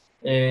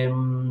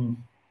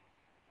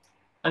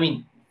 I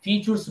mean,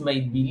 features may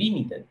be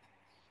limited.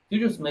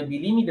 Features may be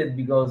limited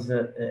because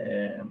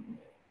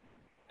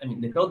I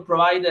mean, the cloud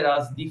provider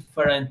has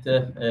different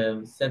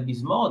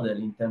service model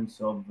in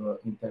terms of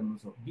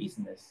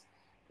business.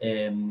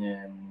 I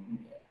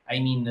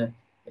mean,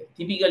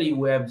 typically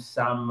we have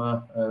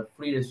some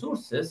free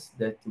resources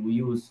that we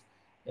use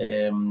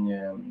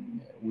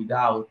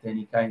without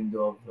any kind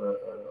of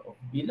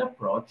bill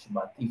approach.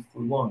 But if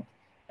we want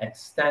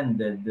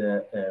extended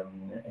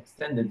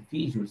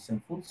features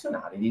and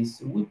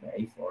functionalities, we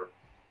pay for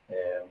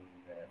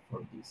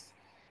this.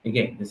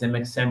 Again, the same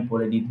example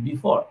I did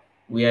before.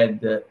 We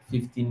had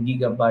 15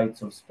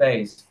 gigabytes of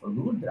space for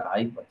Google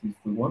Drive, but if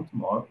we want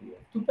more, we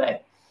have to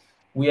pay.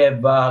 We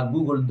have a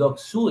Google Doc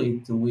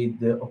suite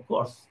with, of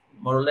course,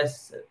 more or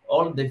less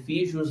all the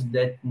features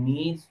that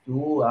needs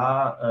to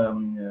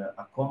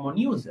a common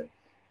user.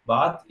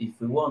 But if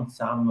we want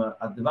some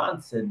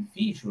advanced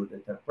features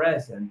that are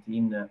present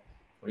in,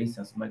 for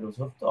instance,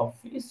 Microsoft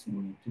Office,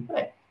 we need to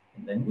pay,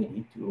 and then we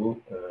need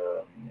to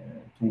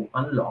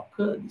unlock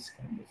this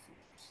kind of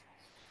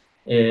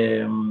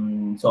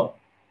features. So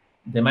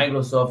the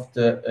Microsoft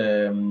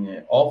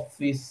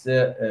Office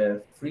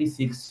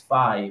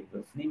 365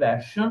 free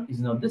version is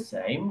not the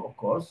same, of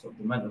course, of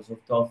the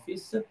Microsoft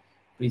Office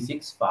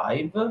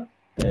 365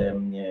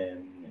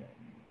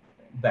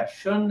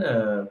 version,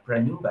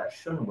 premium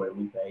version, where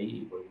we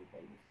pay.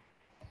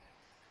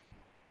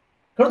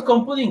 Cloud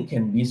computing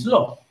can be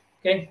slow,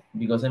 okay?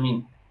 Because I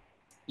mean,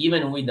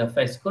 even with a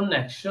fast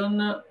connection,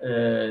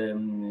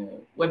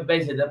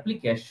 web-based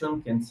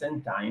application can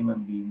send time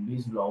and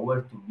be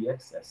slower to be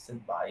accessed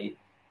by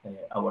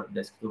our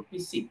desktop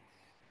PC.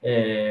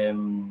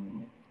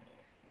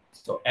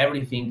 So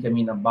everything, I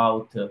mean,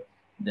 about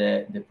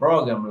the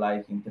program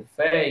like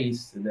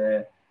interface,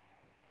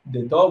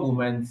 the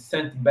document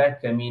sent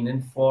back, I mean,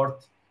 and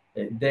forth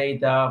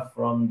data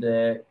from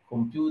the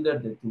computer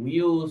that we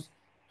use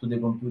to the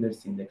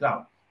computers in the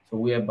cloud. So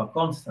we have a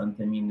constant,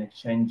 I mean,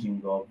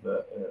 exchanging of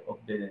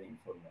data and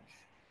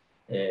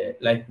information,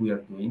 like we are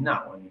doing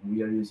now. I mean,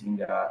 we are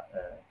using a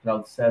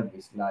cloud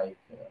service like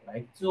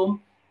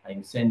Zoom.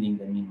 I'm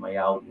sending, I mean, my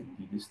audio and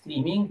video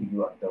streaming.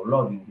 You are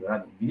downloading, you're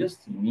adding video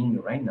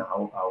streaming. Right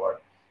now, our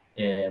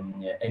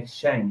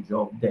exchange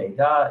of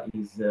data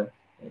is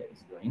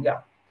going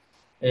up.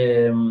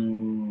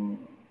 And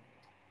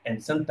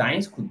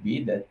sometimes could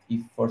be that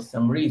if for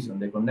some reason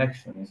the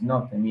connection is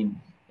not, I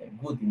mean,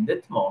 good in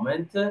that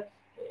moment, the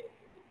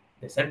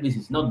service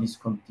is not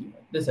discontinued.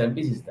 The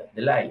service is that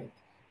delayed.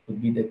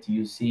 Could be that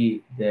you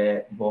see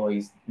the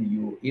voice,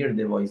 you hear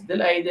the voice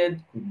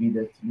delayed. Could be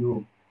that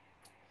you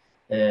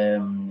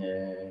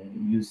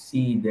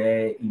see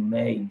the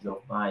image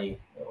of my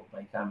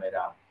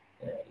camera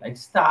like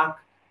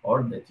stuck,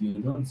 or that you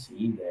don't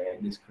see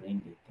the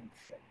screen that I'm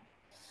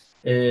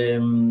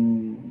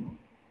sharing.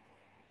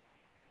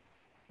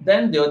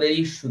 Then the other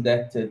issue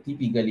that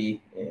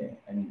typically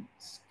I mean,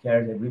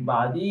 scares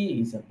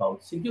everybody is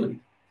about security.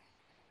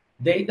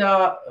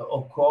 Data,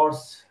 of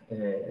course,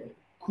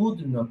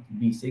 could not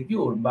be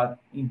secure, but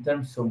in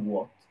terms of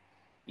what?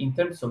 In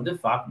terms of the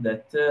fact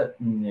that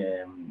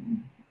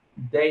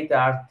data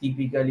are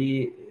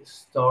typically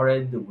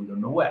stored, we don't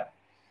know where.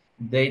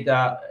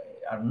 Data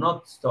are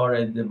not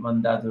stored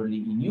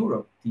mandatorily in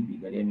Europe,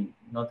 typically. I mean,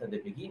 not at the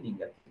beginning,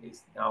 at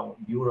least. Now,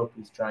 Europe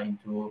is trying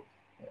to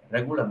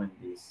regulate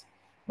this.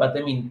 But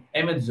I mean,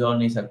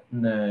 Amazon is a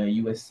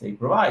USA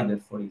provider,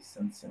 for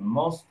instance, and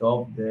most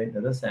of the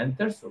data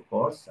centers, of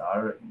course,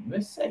 are in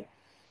USA.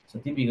 So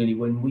typically,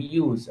 when we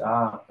use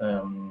a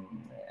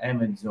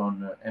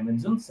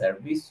Amazon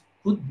service,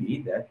 could be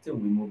that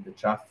we move the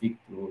traffic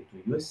to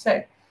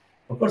USA.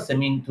 Of course, I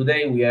mean,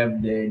 today we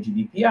have the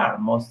GDPR,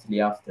 mostly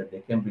after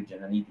the Cambridge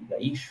Analytica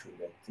issue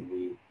that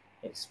we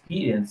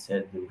experienced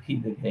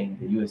with again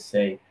the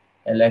USA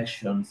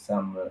election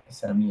some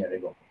year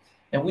ago.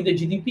 And with the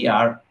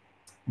GDPR,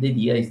 the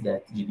idea is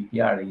that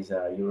GDPR is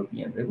a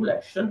European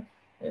regulation.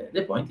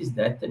 The point is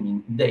that, I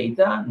mean,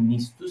 data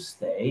needs to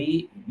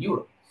stay in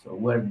Europe, so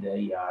where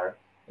they are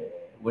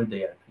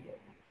created.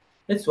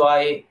 That's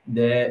why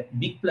the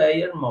big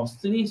player,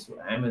 mostly, so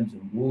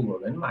Amazon,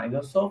 Google, and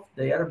Microsoft,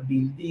 they are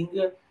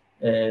building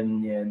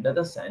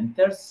data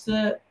centers,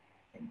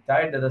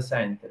 entire data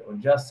center, or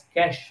just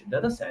cache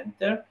data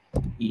center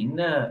in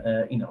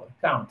our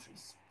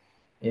countries.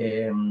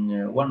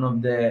 One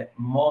of the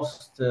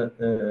most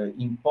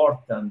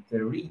important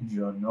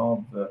region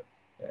of,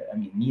 I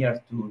mean,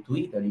 near to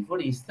Italy, for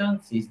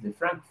instance, is the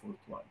Frankfurt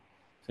one.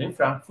 So in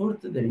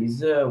Frankfurt, there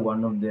is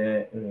one of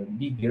the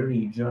bigger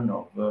region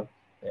of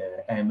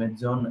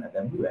Amazon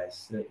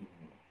AWS in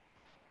Europe.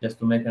 Just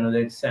to make another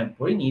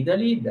example, in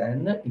Italy,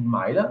 then in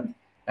Milan,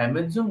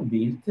 Amazon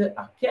built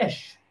a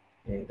cache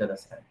data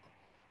center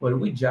where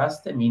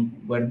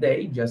where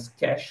they just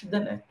cache the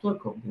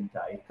network of the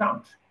entire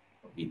country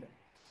of Italy.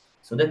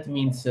 So that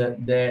means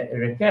the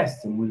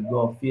request will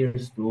go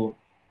first to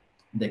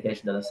the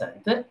cache data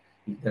center.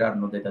 If there are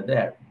no data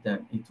there,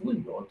 then it will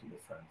go to the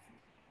Frankfurt.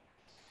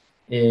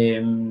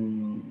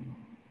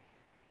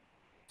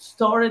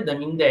 Stored, I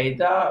mean,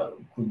 data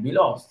could be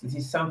lost. This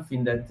is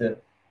something that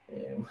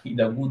with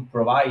a good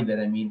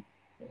provider, I mean,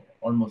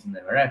 almost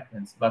never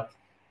happens, but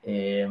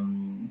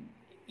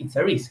it's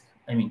a risk.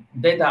 I mean,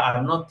 data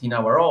are not in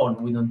our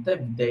own. We don't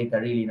have data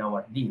really in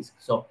our disk.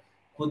 So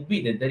could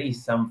be that there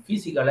is some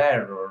physical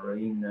error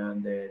in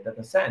the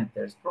data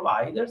centers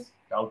providers,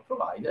 cloud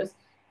providers,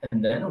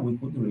 and then we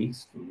could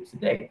risk to lose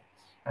data.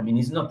 I mean,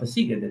 it's not a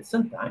secret that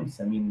sometimes,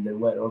 I mean, there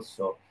were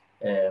also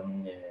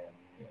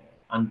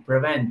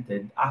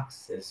unprevented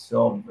access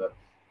of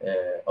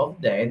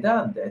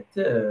data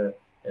that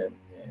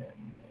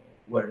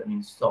were, I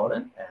mean,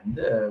 stolen and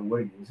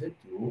were used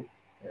to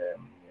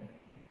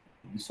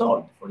be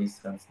sold. For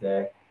instance,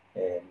 the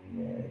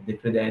the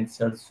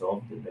credentials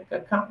of the bank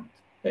account.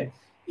 Okay?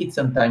 It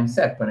sometimes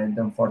happens,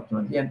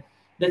 unfortunately, and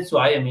that's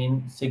why, I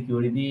mean,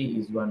 security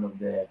is one of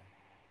the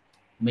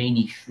main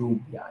issue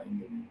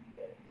behind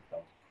the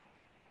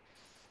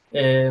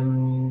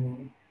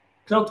cloud.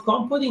 Cloud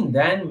computing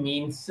then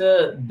means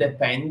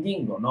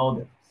depending on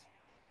others,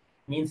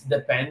 means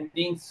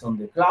depending on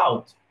the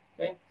cloud.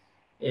 Okay,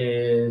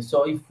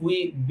 so if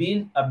we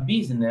build a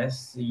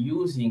business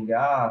using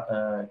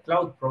a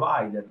cloud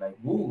provider like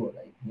Google,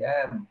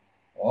 IBM,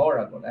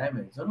 Oracle,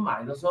 Amazon,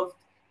 Microsoft,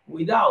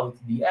 without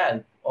the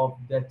help of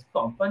that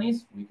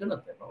companies, we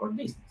cannot have our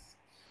business.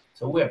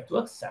 So we have to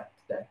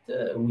accept that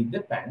we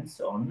depend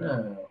on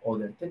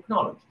other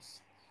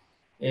technologies.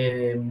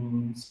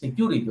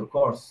 Security, of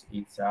course,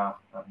 it's a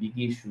big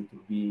issue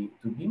to be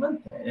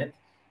maintained,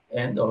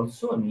 and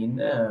also, I mean,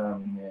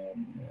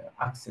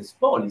 access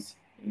policy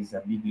is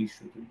a big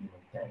issue to be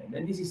maintained,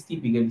 and this is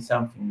typically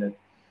something that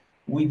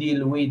we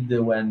deal with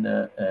when,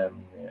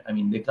 I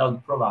mean, the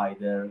cloud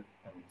provider,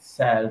 I mean,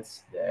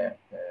 sells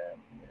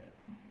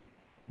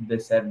the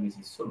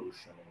services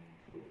solution.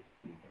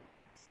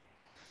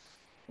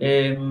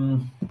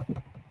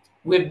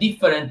 We have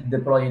different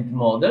deployment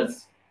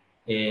models.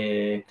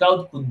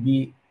 Cloud could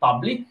be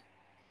public,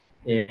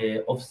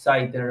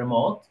 off-site and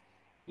remote.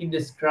 It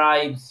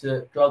describes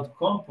cloud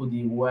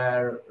computing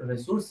where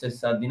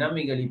resources are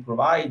dynamically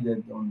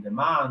provided on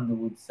demand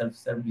with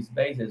self-service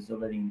bases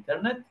over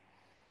internet.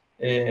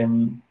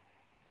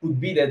 Could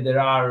be that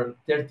there are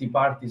 30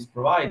 parties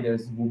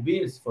providers who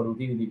builds for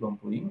utility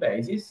computing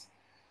basis.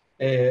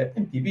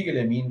 And typically,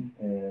 I mean,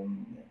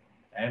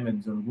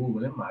 Amazon,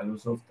 Google, and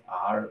Microsoft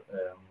are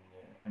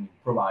I mean,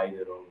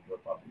 provider of the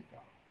public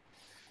cloud.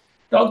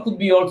 Cloud could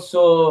be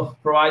also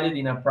provided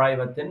in a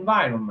private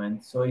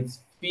environment, so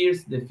it's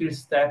the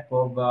first step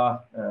of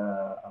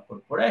a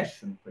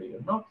corporation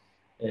prior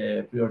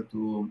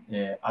to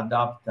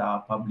adopt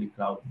a public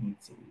cloud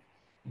initiative.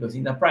 Because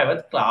in a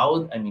private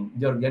cloud, I mean,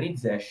 the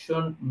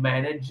organization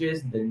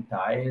manages the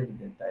entire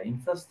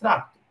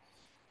infrastructure.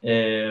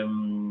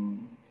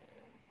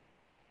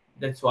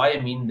 That's why, I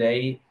mean,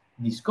 they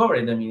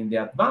discovered, I mean, the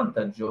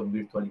advantage of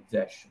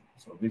virtualization.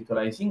 So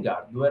virtualizing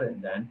hardware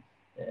and then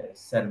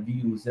serve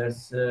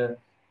users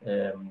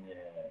remotely.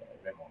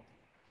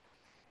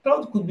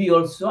 Cloud could be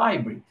also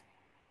hybrid.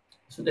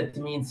 So that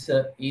means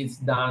it's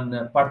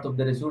done, part of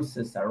the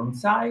resources are on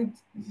site.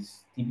 This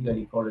is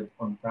typically called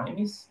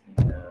on-premise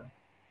in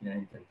an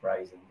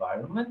enterprise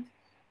environment,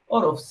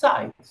 or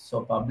off-site,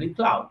 so public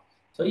cloud.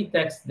 So it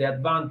takes the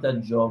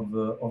advantage of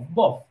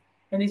both.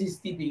 And this is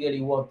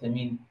typically what, I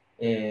mean,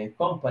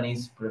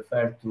 companies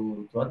prefer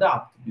to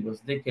adapt,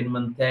 because they can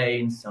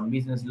maintain some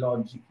business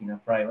logic in a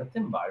private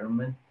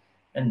environment,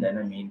 and then,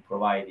 I mean,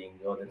 providing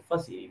other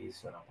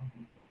facilities on a public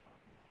environment.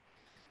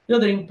 The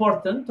other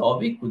important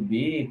topic could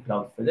be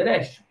cloud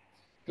federation.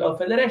 Cloud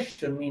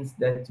federation means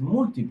that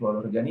multiple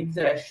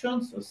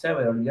organizations, or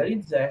several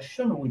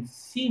organizations with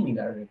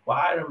similar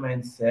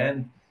requirements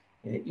and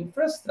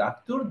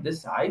infrastructure,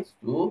 decide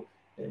to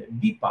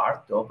be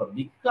part of a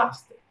big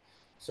cluster.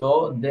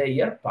 So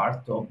they are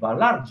part of a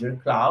larger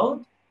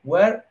cloud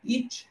where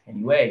each,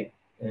 anyway,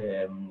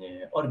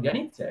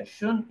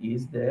 organization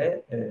is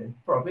the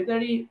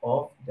proprietary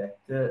of that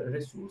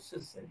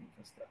resources and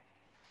infrastructure.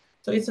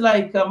 So it's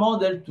like a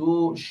model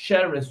to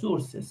share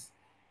resources,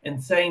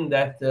 and saying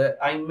that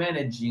I'm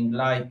managing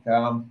like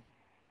cloud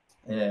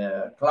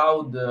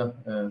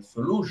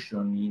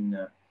solution in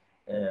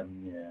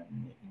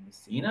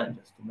Messina,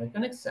 just to make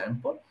an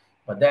example.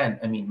 But then,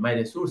 I mean, my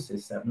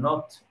resources are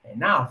not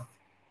enough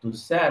to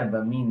serve,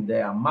 I mean,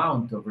 the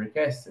amount of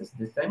requests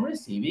that I'm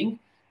receiving,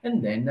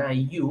 and then I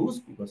use,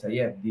 because I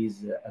have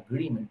this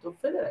agreement of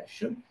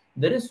federation,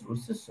 the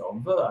resources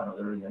of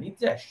another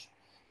organization.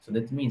 So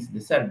that means the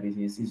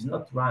services is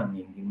not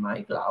running in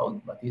my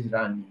cloud, but is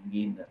running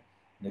in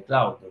the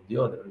cloud of the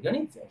other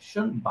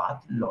organization.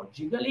 But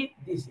logically,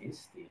 this is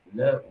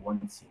still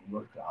one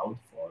single cloud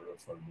for the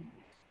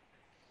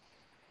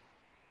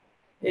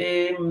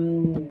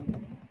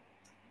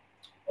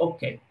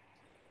okay,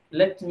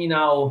 let me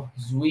now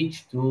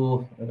switch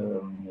to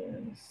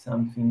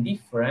something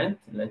different.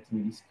 Let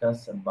me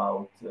discuss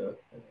about the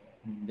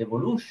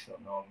evolution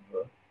of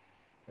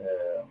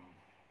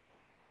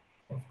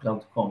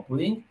cloud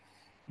computing,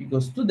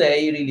 because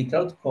today really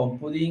cloud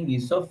computing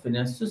is often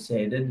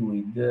associated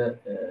with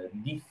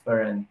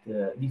different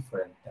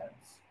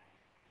terms.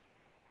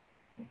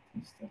 Let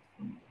me start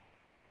from here.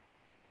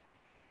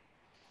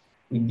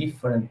 With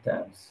different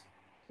terms.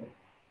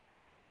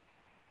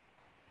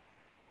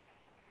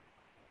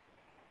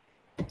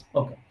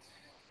 Okay,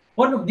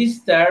 one of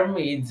these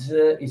terms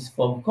is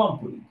fog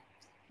computing.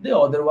 The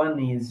other one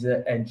is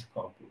edge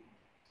computing.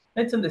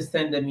 Let's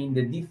understand, I mean,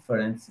 the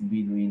difference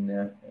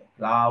between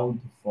cloud,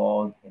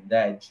 fog, and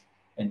edge.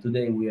 And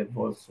today we have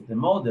also the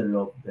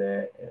model of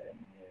the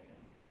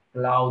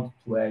cloud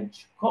to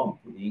edge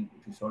computing,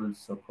 which is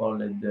also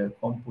called the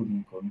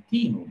computing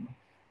continuum,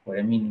 where,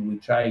 I mean, we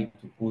try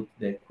to put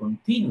the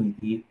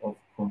continuity of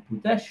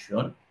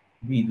computation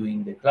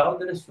between the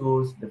cloud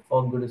resource, the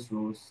fog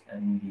resource,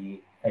 and the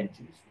edge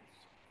resource.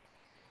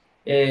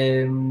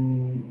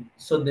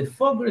 So the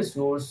fog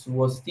resource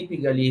was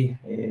typically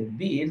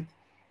built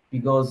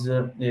because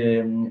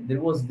there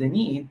was the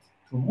need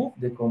to move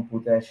the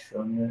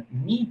computation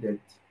needed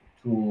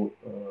to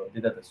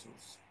the data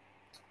source.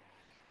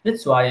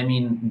 That's why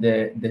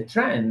the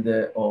trend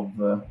of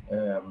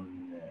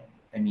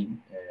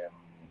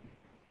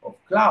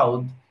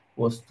cloud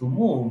was to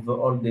move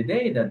all the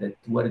data that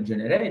were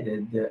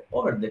generated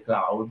over the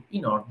cloud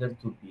in order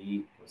to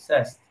be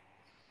processed.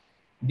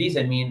 This,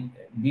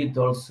 built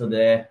also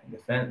the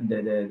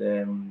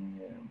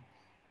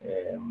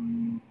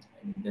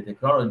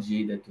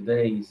technology that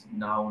today is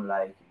now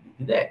like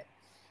big data.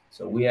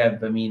 So we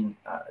have, a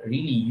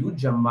really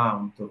huge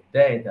amount of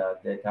data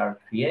that are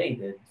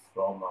created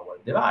from our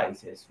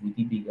devices. We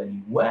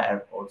typically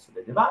wear also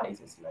the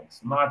devices like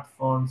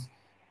smartphones,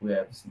 we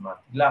have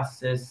smart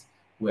glasses,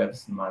 we have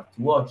smart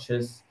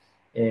watches.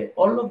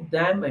 All of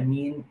them,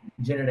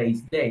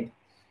 generates data.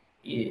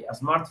 A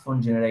smartphone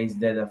generates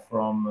data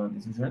from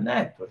the social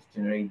networks,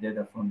 generate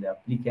data from the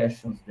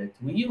applications that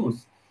we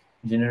use,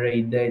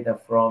 generate data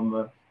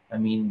from,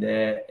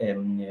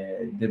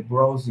 the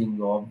browsing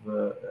of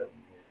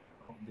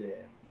the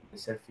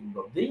surfing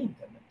of the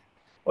internet.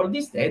 All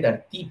these data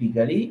are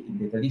typically, in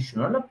the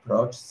traditional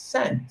approach,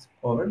 sent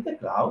over the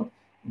cloud.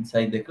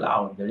 Inside the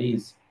cloud, there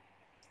is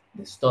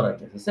the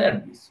storage as a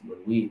service, where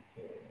we,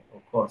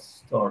 of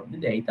course, store the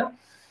data.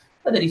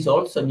 But there is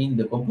also,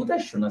 the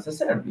computation as a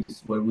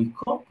service, where we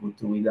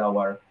compute with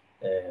our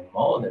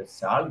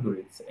models,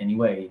 algorithms,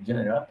 anyway,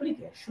 general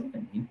application,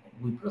 and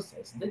we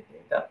process the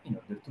data in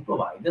order to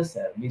provide the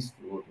service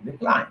to the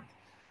client.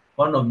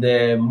 One of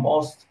the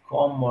most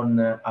common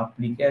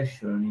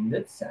application in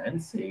that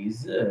sense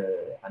is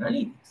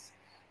analytics.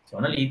 So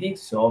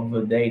analytics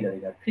of data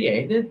that are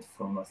created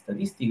from a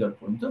statistical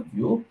point of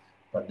view,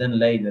 but then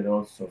later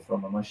also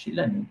from a machine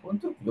learning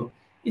point of view,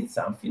 it's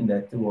something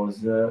that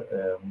was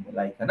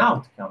like an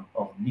outcome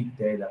of big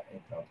data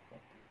and cloud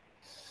computing.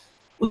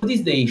 What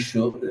is the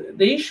issue?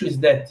 The issue is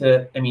that,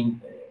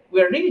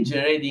 we are really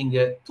generating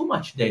too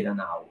much data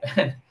now.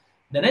 And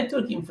the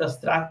network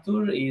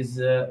infrastructure is,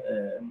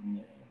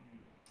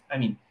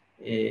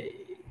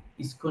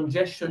 is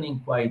congestioning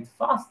quite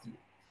fastly.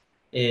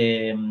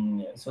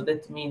 So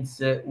that means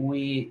the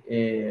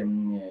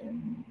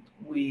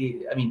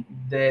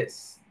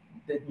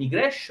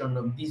migration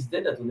of this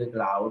data to the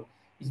cloud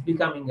is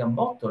becoming a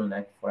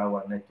bottleneck for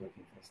our network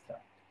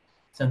infrastructure.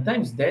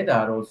 Sometimes data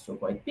are also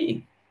quite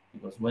big,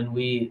 because when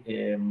we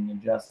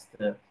just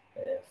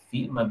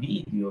film a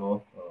video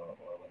of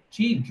our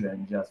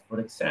children, just for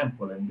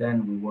example, and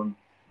then we want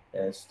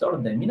store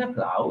them in a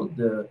cloud,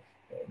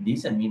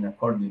 this,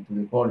 according to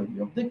the quality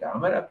of the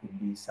camera, could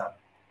be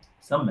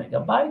some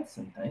megabytes,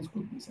 sometimes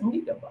could be some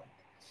gigabytes.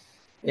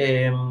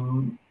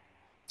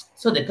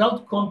 So the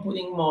cloud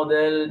computing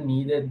model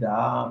needed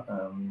a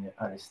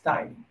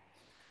restyling.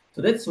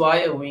 So that's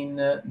why when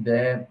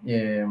the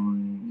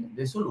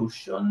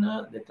solution,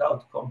 the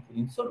cloud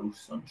computing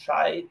solution,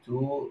 try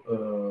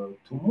to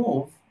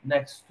move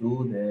next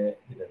to the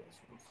data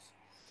source.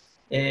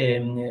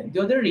 The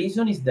other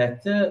reason is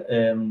that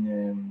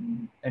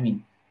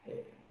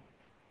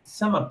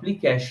some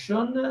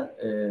application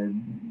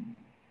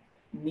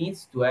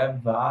needs to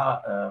have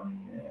a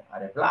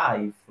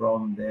reply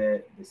from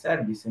the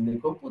service and the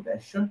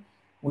computation,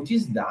 which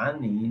is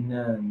done in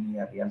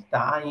near real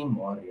time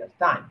or real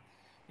time.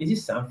 This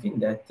is something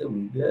that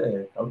with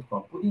cloud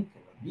computing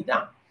cannot be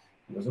done,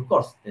 because of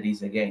course there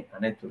is again a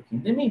network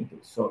in the middle,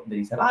 so there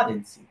is a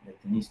latency that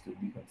needs to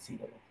be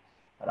considered.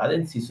 A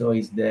latency, so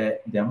is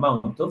the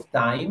amount of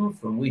time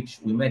from which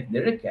we make the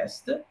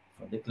request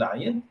from the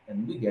client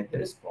and we get the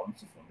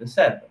response from the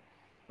server,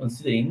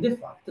 considering the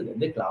fact that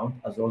the cloud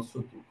has also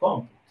to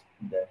compute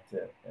that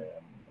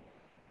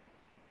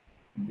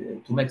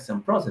to make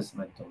some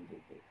processment on the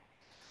data.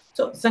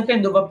 So some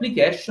kind of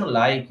application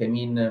like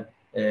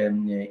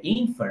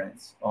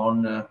inference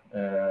on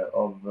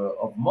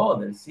of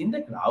models in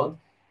the cloud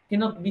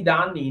cannot be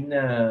done in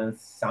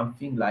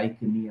something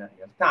like near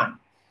real time.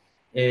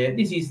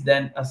 This is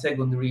then a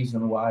second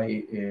reason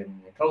why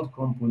cloud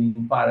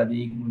computing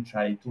paradigm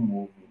try to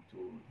move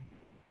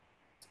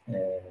into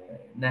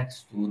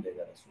next to the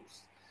data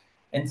source.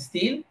 And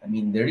still,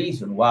 the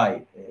reason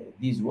why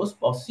this was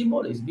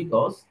possible is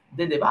because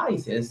the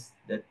devices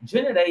that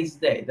generates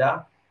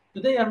data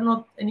today are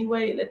not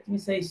anyway, let me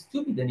say,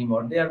 stupid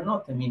anymore. They are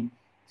not, they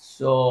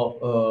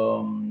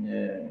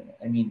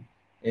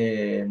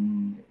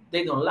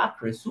don't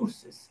lack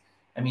resources.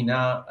 A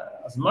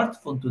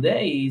smartphone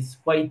today is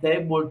quite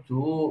able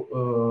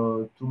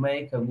to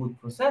make a good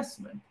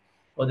processment.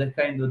 Other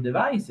kind of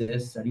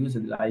devices are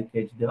used like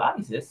edge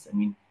devices.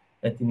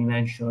 Let me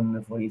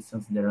mention, for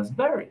instance, the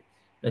Raspberry.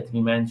 Let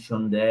me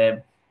mention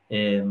the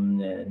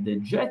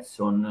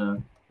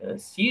Jetson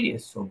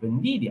series of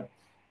NVIDIA.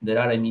 There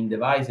are,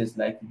 devices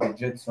like the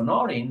Jetson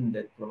Orin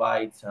that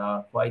provides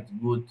a quite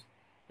good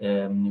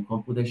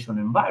computation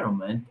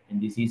environment,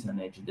 and this is an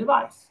edge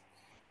device.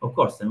 Of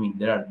course,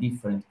 there are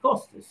different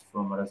costs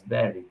from a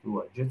Raspberry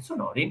to a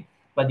Jetson Orin,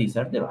 But these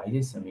are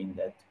devices, I mean,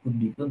 that could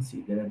be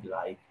considered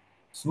like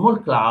small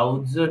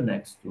clouds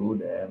next to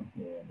the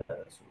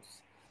data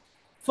source.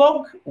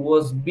 Fog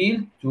was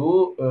built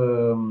to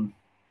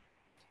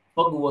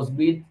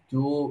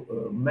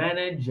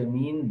manage, I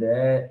mean,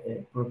 the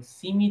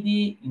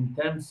proximity in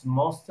terms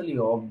mostly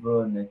of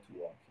networking.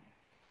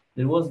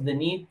 There was the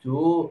need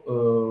to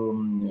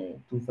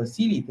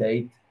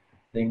facilitate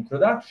the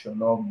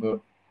introduction of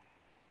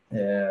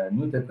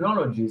new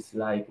technologies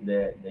like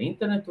the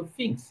Internet of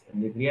Things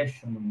and the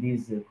creation of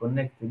these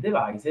connected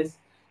devices,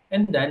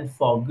 and then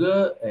fog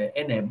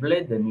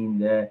enabled, I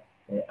mean,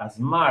 a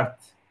smart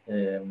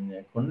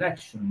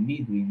connection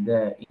between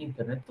the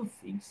Internet of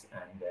Things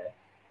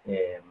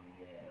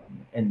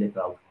and the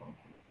cloud computing.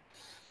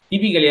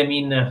 Typically, I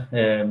mean,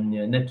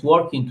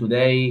 networking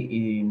today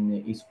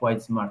is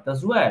quite smart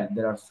as well.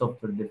 There are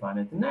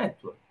software-defined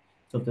networks.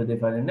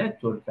 Software-defined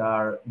networks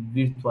are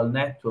virtual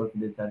networks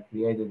that are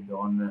created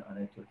on a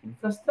network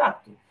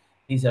infrastructure.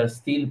 These are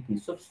still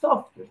pieces of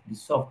software.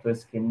 These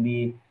softwares can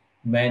be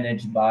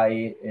managed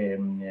by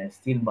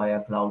still by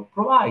a cloud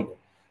provider.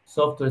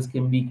 Softwares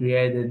can be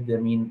created, I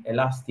mean,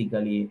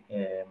 elastically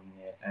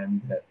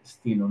and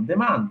still on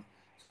demand.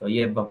 So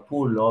you have a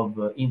pool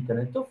of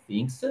Internet of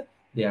Things.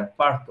 They are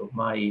part of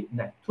my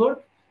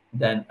network.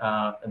 Then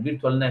a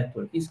virtual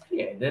network is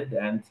created,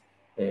 and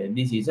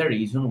this is a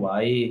reason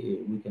why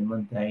we can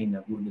maintain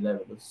a good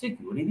level of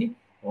security,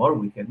 or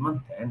we can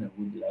maintain a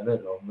good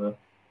level of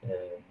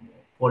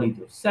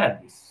quality of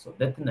service. So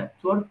that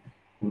network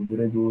could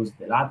reduce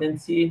the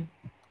latency,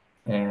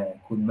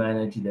 could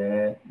manage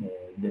the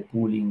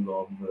pooling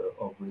of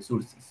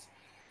resources.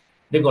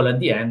 The goal at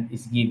the end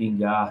is giving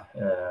to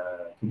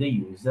the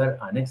user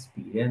an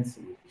experience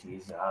which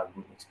is a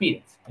good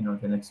experience, and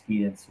not an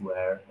experience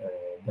where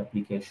the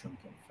application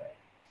can fail.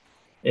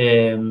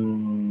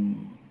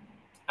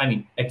 I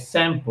mean,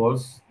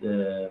 examples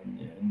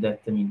that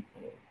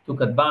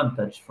took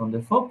advantage from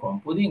the fog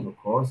computing, of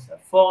course, are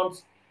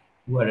phones,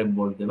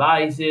 wearable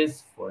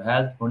devices for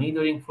health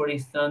monitoring, for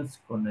instance,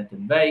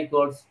 connected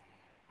vehicles,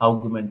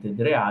 augmented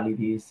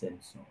realities, and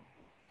so on.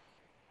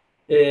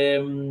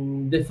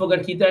 The fog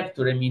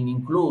architecture, I mean,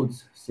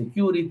 includes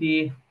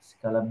security,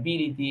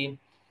 scalability,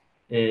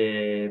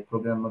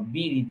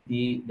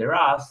 programmability, the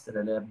Rust,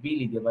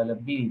 reliability,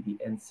 availability,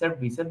 and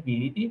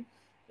serviceability,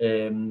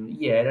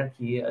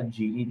 hierarchy,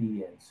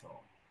 agility, and so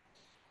on.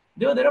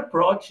 The other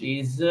approach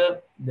is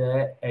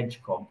the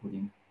edge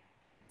computing.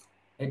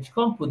 Edge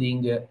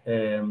computing,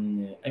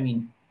 I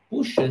mean,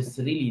 pushes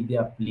really the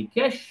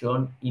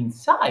application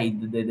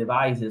inside the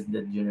devices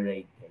that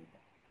generate data.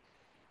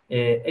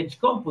 Edge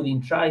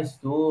computing tries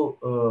to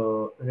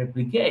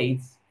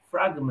replicate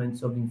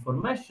fragments of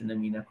information, I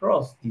mean,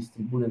 across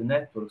distributed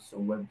networks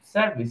of web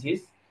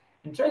services,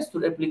 and tries to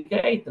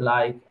replicate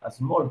like a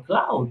small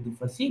cloud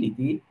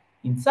facility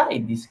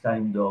inside this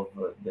kind of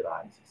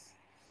devices.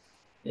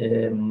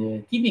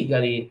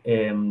 Typically,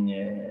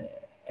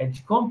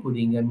 edge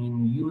computing, I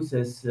mean,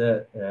 uses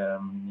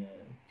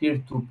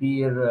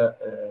peer-to-peer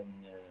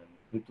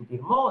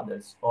peer-to-peer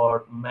models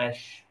or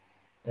mesh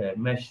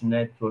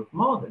network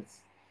models.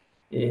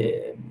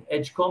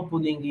 Edge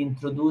computing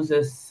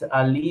introduces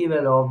a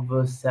level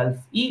of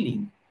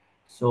self-healing,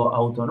 so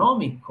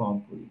autonomic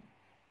computing.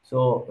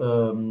 So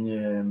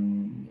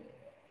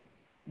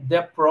the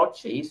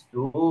approach is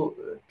to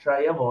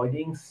try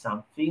avoiding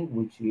something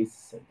which is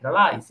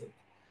centralized,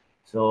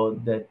 so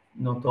that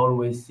not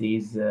always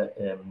is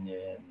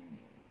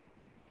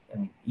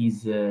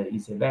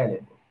is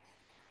available.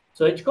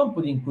 So edge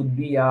computing could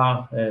be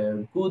a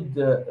good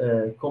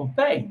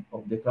companion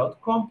of the cloud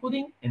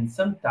computing, and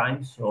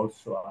sometimes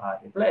also a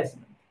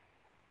replacement.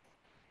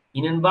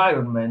 In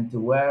environment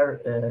where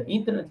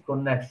internet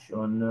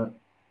connection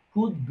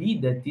could be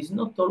that is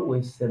not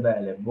always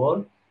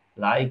available,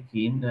 like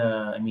in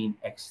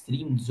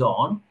extreme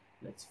zone.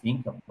 Let's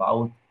think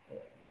about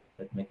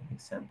let's make an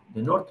example: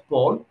 the North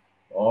Pole,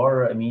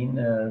 or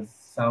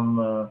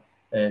some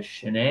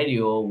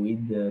scenario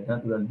with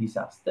natural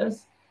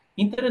disasters.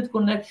 Internet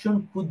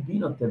connection could be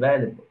not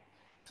available.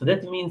 So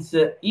that means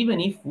even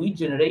if we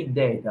generate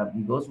data,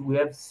 because we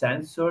have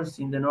sensors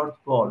in the North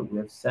Pole, we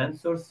have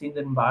sensors in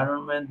the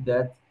environment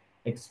that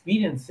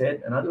experienced a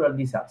natural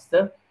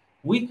disaster,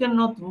 we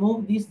cannot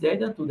move this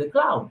data to the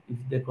cloud if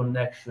the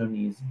connection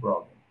is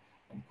broken.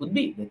 It could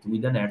be that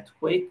with an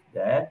earthquake,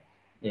 the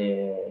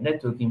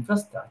network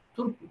infrastructure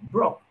could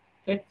broke.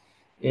 Okay,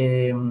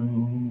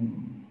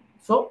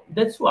 so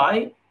that's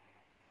why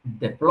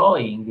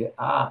deploying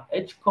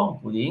edge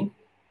computing,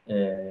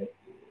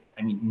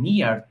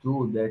 near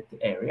to that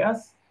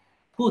areas,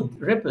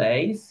 could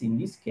replace, in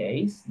this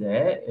case,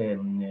 the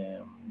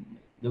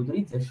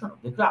utilization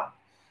of the cloud.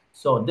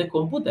 So the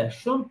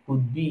computation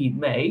could be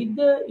made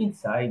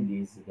inside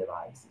these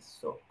devices,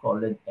 so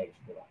called edge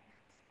devices.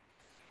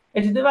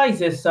 Edge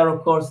devices are,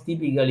 of course,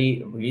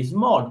 typically really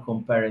small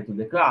compared to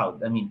the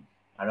cloud. I mean,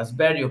 a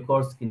Raspberry, of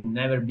course, can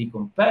never be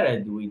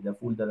compared with a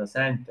full data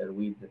center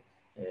with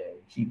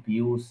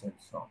GPUs and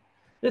so on.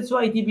 That's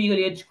why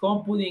typically edge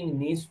computing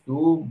needs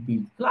to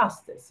build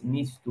clusters,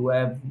 needs to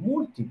have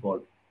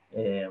multiple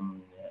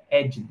um,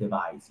 edge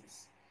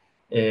devices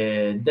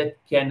that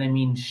can, I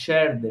mean,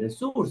 share the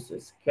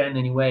resources, can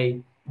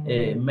anyway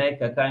make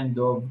a kind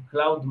of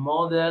cloud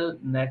model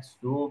next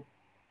to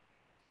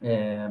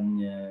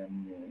the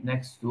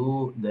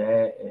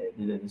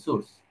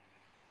resource.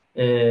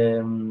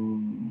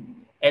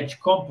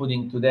 Edge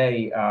computing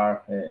today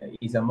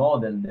is a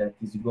model that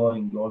is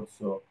going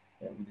also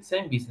with the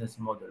same business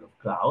model of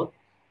cloud.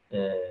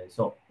 It's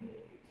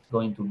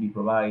going to be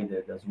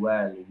provided as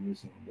well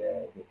using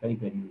the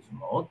pay-per-use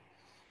mode.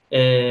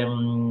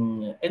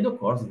 And of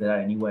course, there are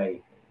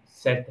anyway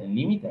certain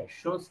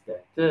limitations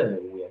that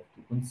we have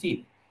to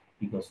consider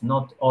because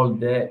not all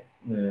the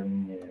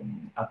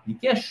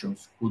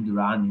applications could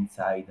run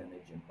inside an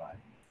edge environment.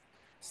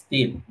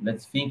 Still,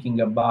 let's thinking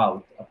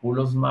about a pool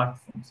of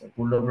smartphones, a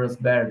pool of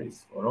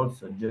Raspberries, or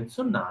also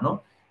Jetson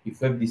Nano.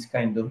 If we have this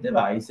kind of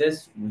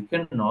devices, we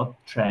cannot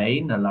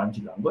train a large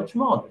language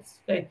models.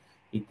 Okay,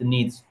 it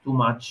needs too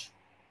much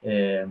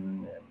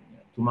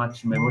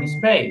memory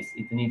space.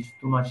 It needs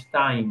too much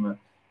time.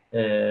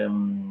 It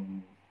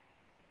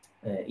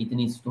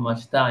needs too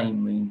much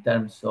time in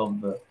terms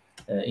of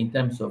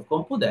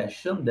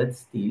computation that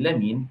still, I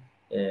mean,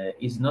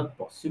 is not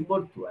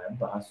possible to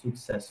have a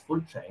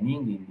successful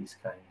training in this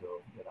kind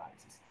of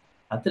devices.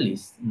 At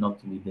least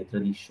not with the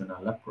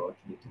traditional approach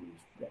that we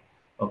use today.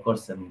 Of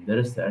course, I mean, the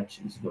research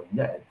is going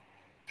ahead,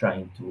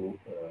 trying to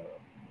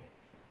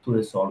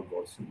resolve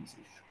also this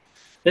issue.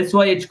 That's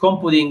why edge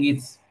computing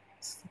is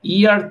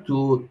here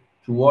to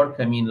work,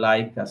 I mean,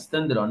 like a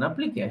standalone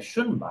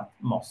application, but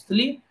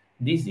mostly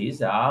this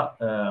is a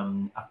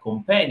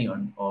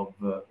companion of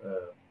the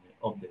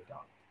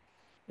cloud.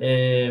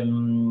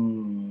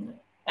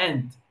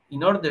 And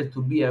in order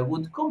to be a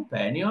good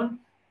companion,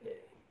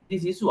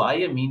 this is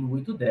why, I mean,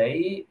 we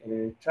today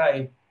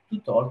try to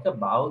talk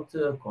about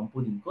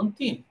computing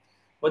continuum.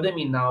 What I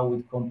mean now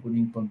with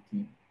computing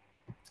continuum?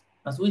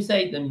 As we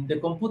said, I mean, the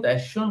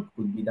computation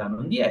could be done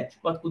on the edge,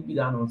 but could be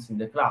done also in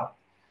the cloud.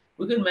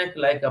 We can make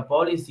like a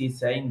policy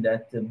saying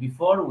that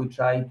before we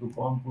try to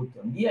compute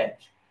on the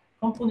edge,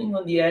 computing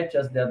on the edge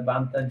has the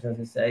advantage, as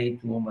I say,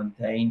 to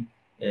maintain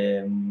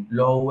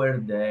lower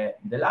the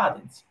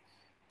latency,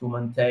 to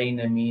maintain,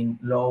 I mean,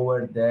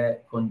 lower the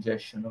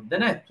congestion of the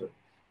network.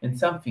 And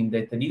something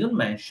that I didn't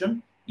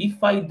mention,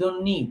 if I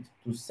don't need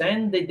to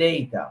send the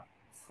data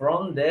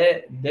from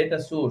the data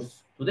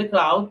source to the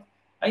cloud,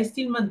 I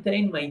still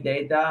maintain my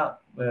data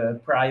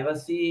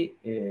privacy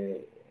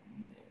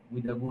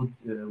with a good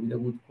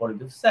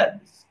quality of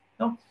service.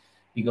 No?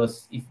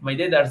 Because if my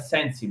data are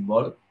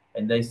sensible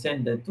and I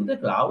send it to the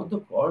cloud,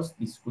 of course,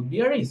 this could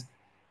be a risk.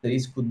 The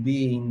risk could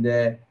be in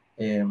the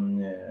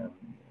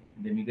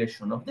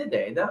migration of the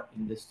data,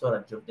 in the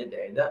storage of the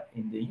data,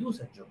 in the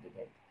usage of the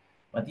data.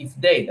 But if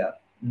data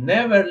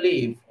never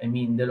leave, I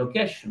mean, the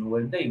location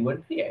where they were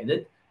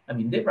created, I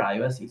mean, the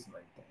privacy is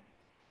maintained.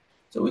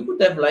 So we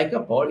could have like a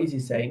policy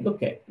saying,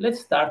 okay,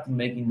 let's start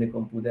making the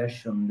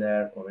computation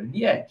there over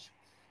the edge.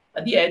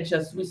 At the edge,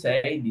 as we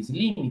say, it is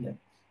limited.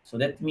 So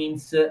that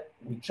means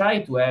we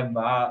try to have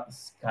a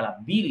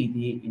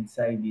scalability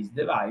inside these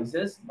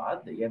devices,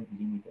 but they have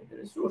limited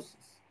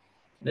resources.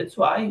 That's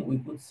why we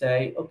could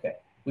say, okay,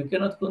 we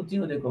cannot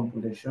continue the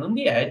computation on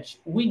the edge.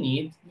 We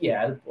need the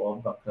help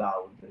of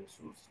cloud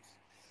resources.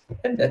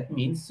 And that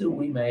means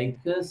we make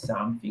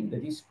something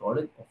that is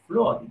called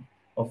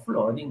offloading of the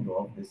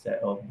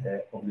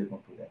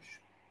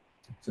computation.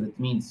 So that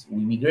means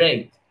we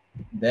migrate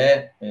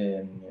the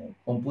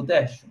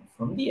computation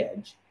from the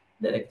edge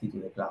directly to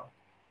the cloud.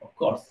 Of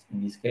course,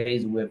 in this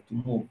case, we have to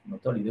move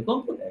not only the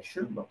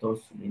computation, but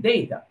also the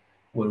data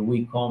where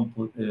we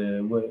compute,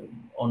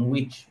 on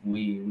which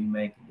we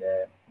make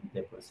the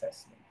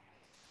processing.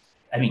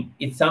 I mean,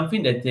 it's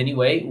something that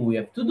anyway we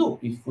have to do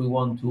if we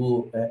want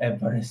to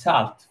have a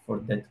result for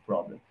that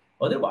problem.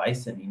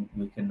 Otherwise, I mean,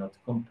 we cannot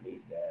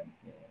complete the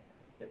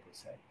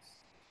process.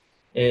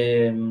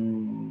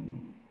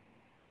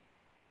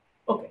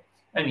 Okay,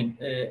 I mean,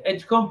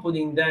 edge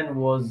computing then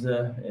was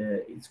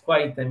it's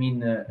quite, I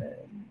mean,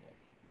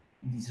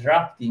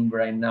 disrupting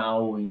right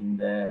now in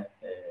the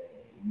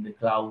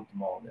cloud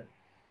model.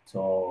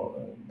 So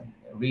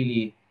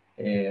really,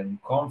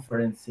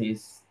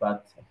 conferences,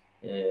 but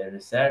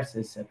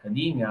researchers,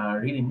 academia are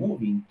really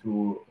moving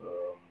to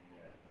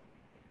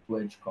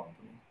edge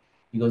computing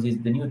because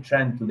it's the new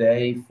trend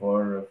today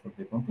for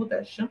the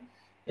computation.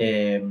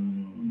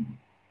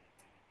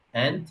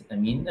 And I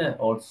mean,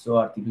 also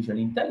artificial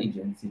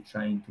intelligence is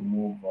trying to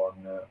move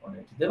on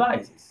edge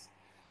devices.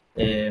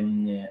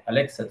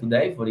 Alexa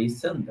today, for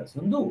instance,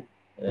 doesn't do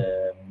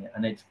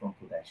an edge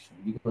computation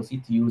because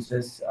it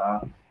uses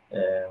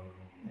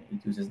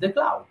the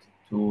cloud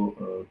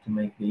to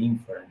make the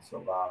inference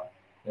of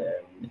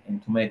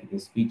and to make the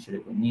speech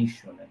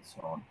recognition and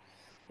so on.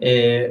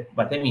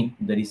 But I mean,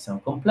 there is some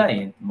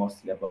complaint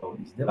mostly about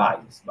these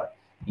devices. But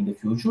in the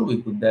future,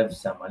 we could have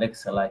some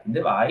Alexa-like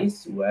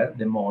device where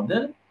the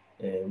model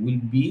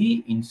will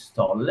be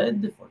installed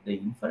for the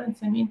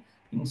inference, I mean,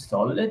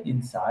 installed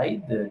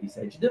inside this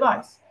edge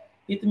device.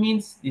 It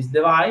means this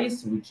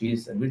device, which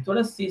is a virtual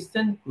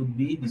assistant, could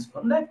be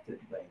disconnected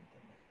by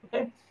internet,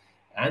 okay,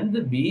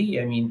 and be,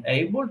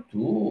 able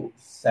to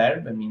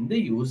serve, the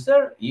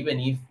user, even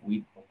if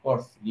with, of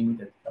course,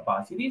 limited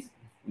capacities. If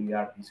we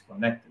are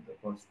disconnected,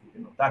 of course, we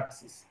cannot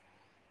access,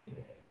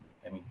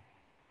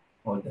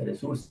 all the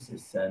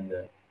resources and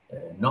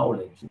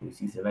knowledge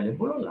which is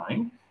available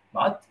online,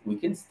 but we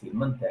can still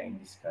maintain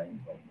this kind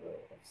of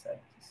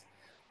services.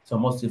 So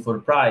mostly for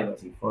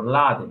privacy, for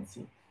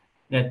latency,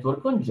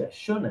 network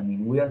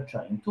congestion, we are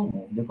trying to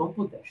move the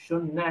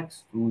computation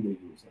next to the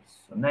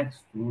users, so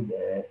next to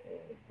the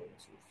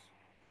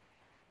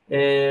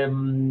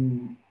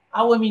resource.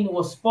 How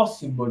was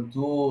possible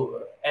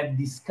to have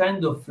this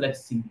kind of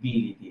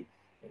flexibility?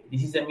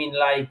 This is,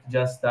 like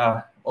just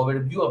a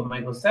overview of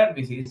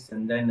microservices,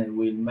 and then I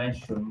will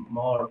mention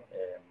more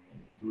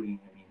during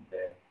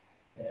the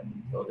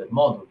other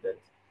module that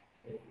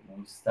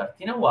will start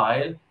in a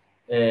while.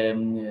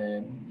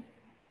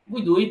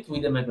 We do it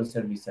with the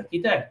microservice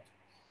architecture,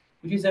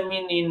 which is,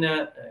 in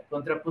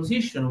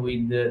contraposition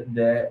with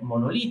the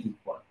monolithic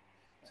one.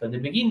 So at the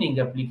beginning,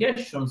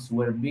 applications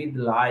were built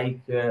like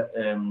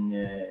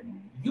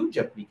huge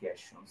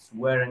applications,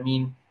 where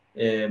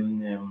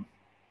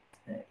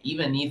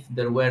even if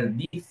there were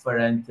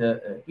different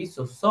pieces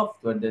of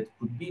software that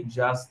could be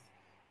just,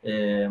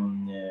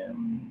 not,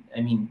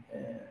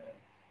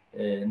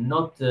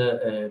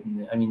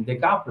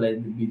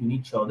 decoupled between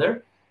each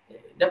other,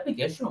 the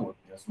application was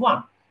just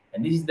one.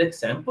 And this is the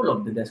example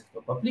of the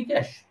desktop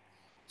application.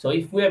 So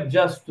if we have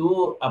just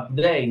to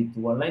update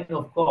one line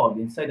of code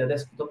inside a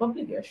desktop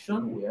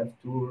application, we have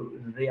to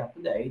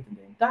re-update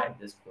the entire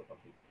desktop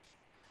application.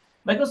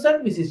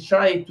 Microservices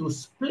try to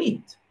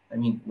split,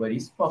 where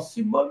is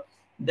possible,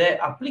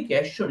 the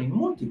application in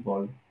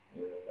multiple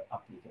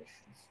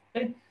applications.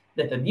 Okay?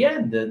 That at the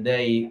end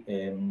they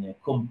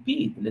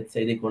compete, let's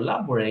say they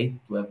collaborate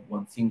to have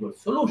one single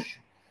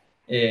solution.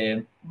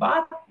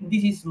 But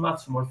this is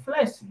much more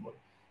flexible.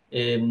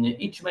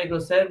 Each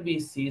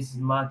microservice is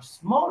much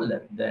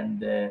smaller than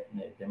the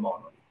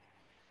monolith.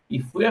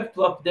 If we have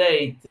to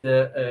update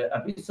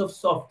a piece of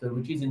software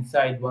which is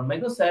inside one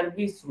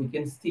microservice, we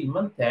can still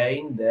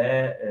maintain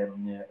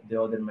the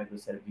other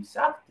microservice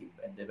active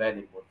and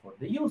available for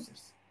the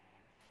users.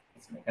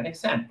 Let's make an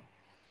example.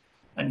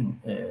 An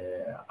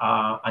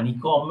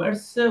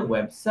e-commerce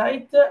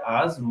website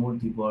has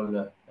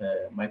multiple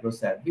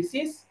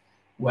microservices,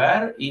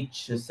 where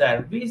each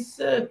service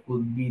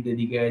could be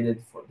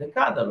dedicated for the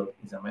catalog,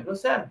 is a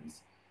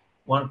microservice.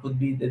 One could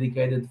be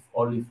dedicated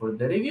only for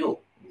the review,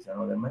 is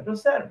another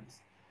microservice.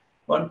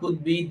 One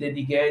could be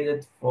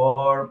dedicated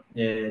for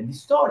the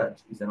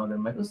storage, is another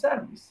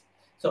microservice.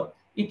 So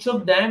each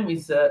of them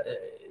is,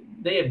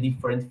 they have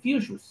different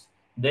features.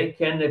 They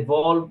can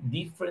evolve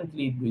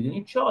differently within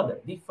each other.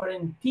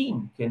 Different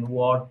teams can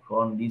work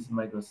on these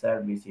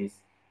microservices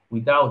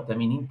without,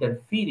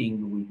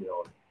 interfering with the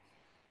other.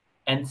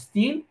 And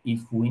still,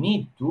 if we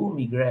need to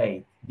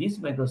migrate this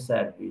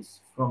microservice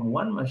from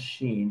one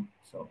machine,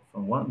 so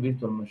from one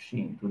virtual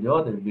machine to the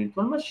other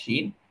virtual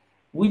machine,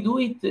 we do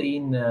it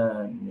in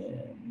a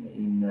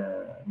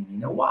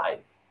while,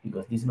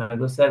 because this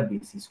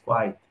microservice is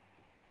quite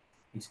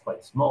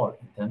small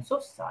in terms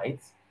of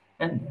size,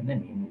 and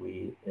then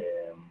we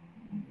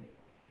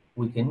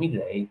can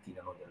migrate in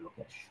another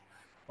location.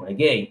 But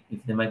again,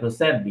 if the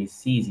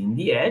microservice is in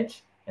the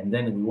edge, and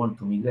then we want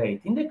to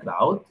migrate in the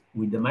cloud,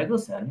 with the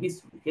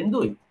microservice, we can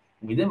do it.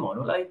 With the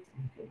monolith,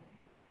 we can do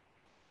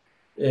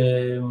it.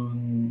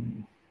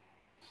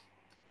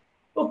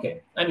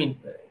 Okay,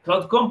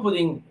 cloud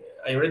computing,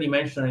 I already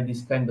mentioned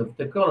these kind of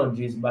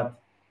technologies, but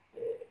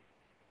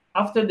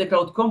after the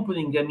cloud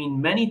computing,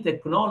 many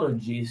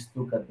technologies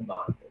took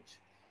advantage.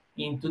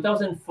 In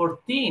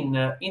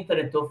 2014,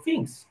 Internet of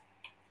Things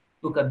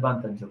took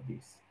advantage of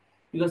this,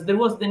 because there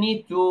was the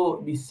need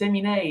to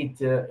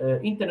disseminate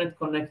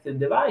internet-connected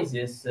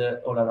devices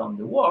all around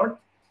the world.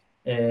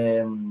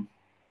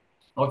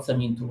 Also,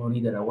 to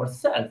monitor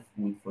ourselves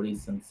with, for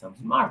instance, some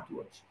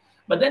smartwatch.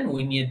 But then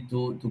we need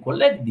to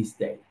collect this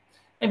data.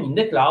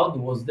 The cloud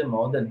was the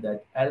model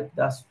that helped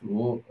us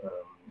to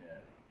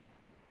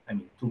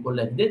to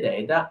collect the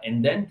data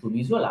and then to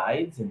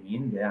visualize, the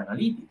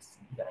analytics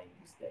behind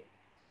this data.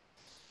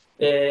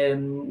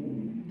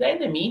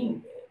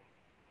 Then,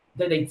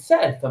 data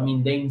itself,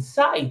 the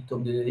insight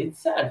of the data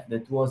itself,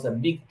 that was a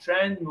big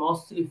trend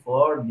mostly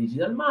for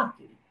digital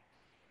marketing.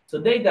 So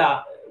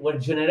data were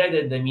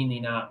generated,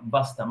 in a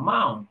vast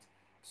amount.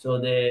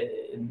 So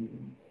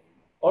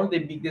all the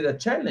big data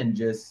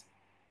challenges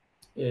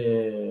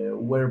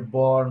were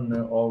born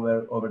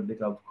over the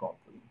cloud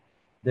computing.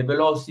 The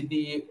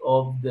velocity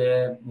of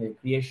the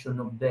creation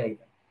of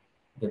data,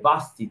 the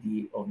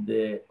vastity of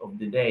the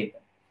data,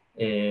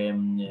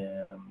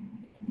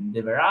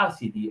 the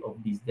veracity of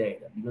this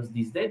data, because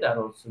these data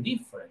are also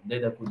different.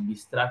 Data could be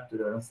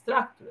structured or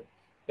unstructured.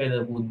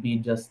 Data could be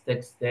just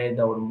text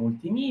data or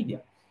multimedia.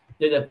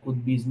 Data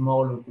could be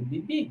small or could be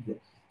big.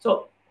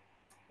 So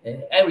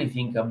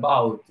everything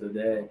about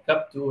the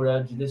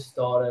capturage, the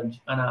storage,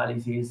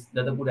 analysis,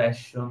 data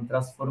curation,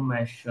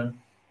 transformation,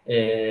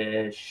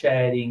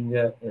 sharing,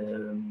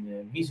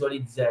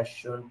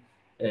 visualization,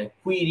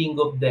 querying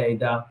of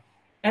data.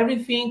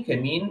 Everything, I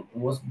mean,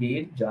 was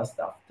built just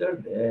after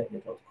the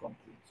cloud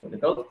computing. So the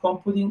cloud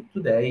computing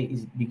today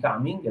is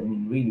becoming, I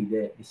mean, really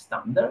the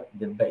standard,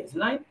 the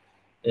baseline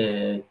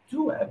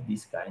to have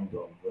this kind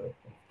of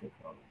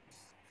technologies.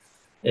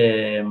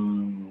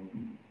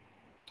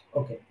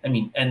 Okay, I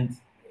mean, and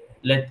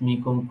let me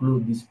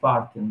conclude this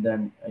part and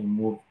then I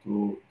move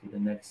to the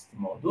next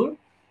module.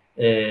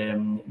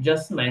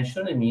 Just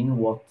mention, I mean,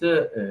 what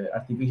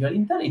artificial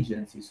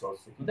intelligence is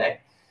also today.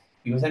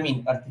 Because, I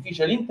mean,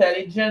 artificial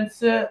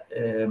intelligence,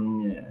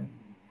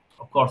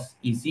 of course,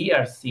 is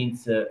here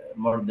since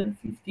more than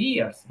 50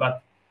 years,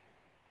 but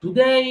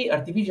today,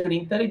 artificial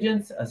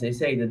intelligence, as I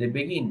said at the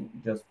beginning,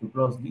 just to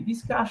close the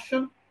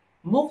discussion,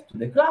 moved to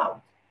the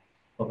cloud.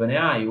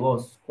 OpenAI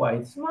was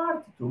quite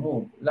smart to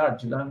move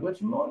large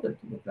language model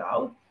to the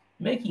cloud,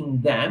 making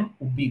them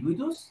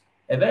ubiquitous,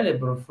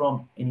 available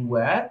from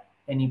anywhere,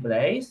 any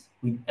place,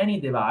 with any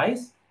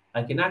device.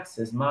 I can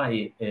access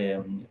my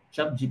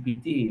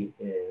ChatGPT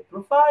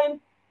profile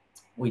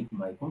with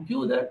my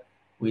computer,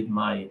 with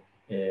my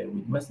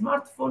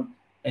smartphone,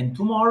 and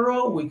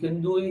tomorrow we can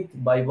do it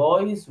by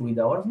voice with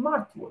our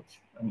smartwatch.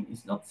 I mean,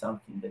 it's not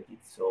something that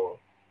it's so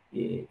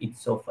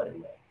far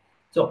away.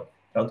 So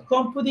cloud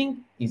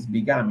computing is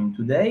becoming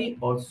today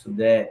also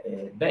the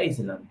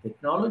baseline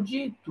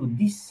technology to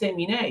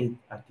disseminate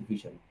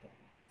artificial intelligence.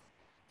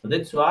 So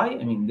that's why,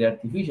 I mean, the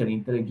artificial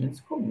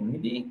intelligence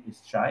community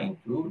is trying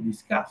to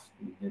discuss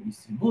with the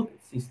distributed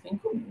system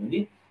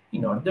community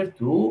in order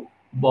to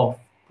both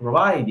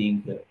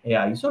providing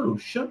AI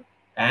solution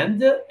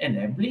and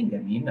enabling, I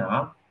mean,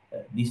 a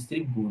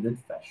distributed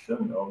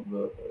fashion of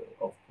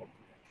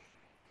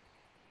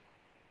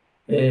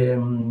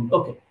computation.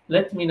 Okay,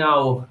 let me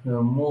now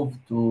move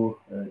to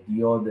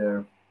the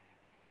other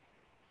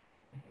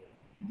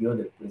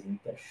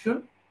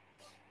presentation.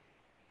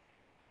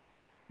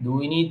 Do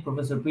we need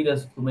Professor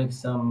Peters to make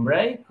some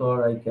break,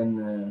 or I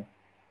can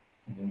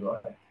go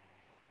ahead?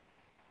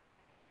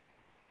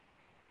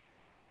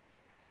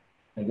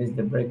 I guess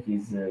the break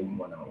is in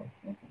 1 hour.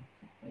 Okay.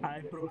 I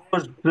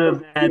propose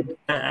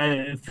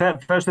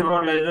that, first of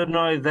all, I don't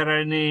know if there are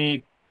any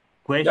Yeah,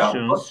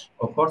 questions.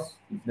 of course,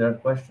 if there are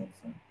questions.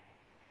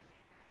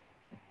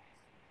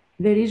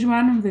 There is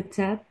one on the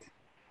chat.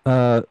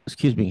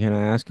 Excuse me, can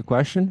I ask a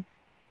question?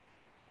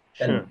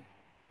 Tell me. Sure.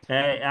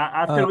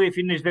 After Uh, we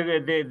finish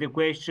the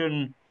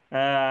question,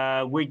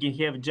 we can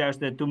have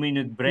just a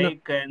 2-minute no,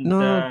 break, and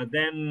no,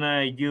 then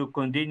you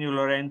continue,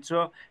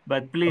 Lorenzo.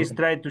 But please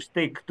Okay. try to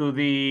stick to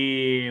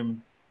the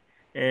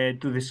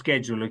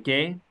schedule,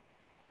 okay?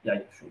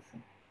 Yeah, sure.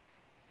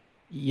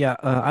 yeah,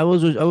 I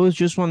was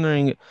just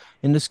wondering,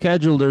 in the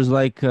schedule there's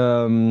like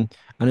an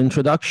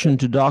introduction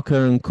to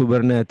Docker and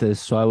Kubernetes,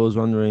 so I was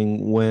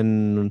wondering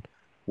when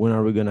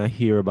are we gonna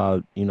hear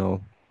about,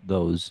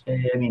 those?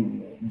 I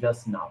mean,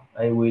 just now.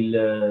 I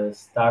will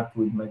start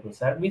with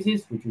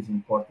microservices, which is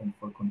important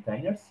for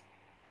containers.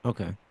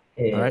 Okay.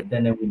 All right.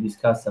 Then I will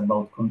discuss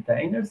about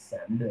containers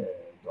and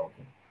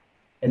Docker.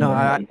 And No, then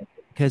I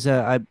because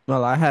I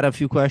had a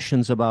few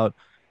questions about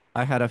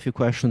Docker,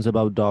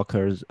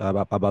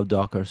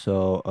 Docker.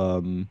 So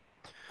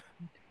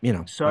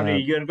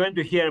Sorry, you're going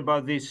to hear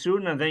about this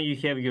soon, and then you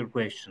have your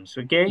questions,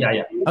 okay?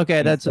 yeah. okay,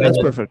 It's that's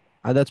better. perfect.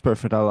 That's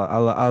perfect.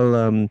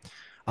 I'll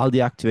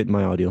deactivate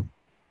my audio.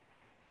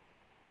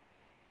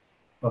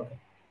 Okay.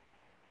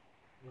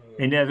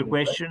 Any other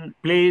question?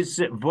 Please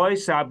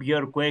voice up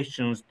your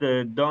questions.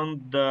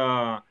 Don't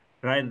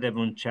write them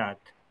on chat.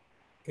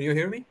 Can you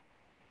hear me?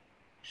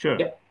 Sure.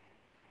 Yeah.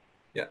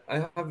 Yeah,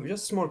 I have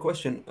just a small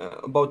question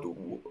about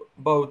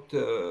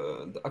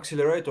the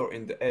accelerator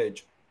in the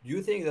edge. Do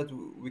you think that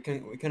we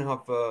can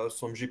have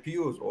some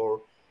GPUs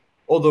or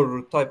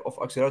other type of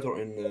accelerator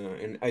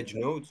in edge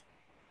nodes?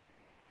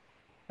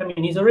 I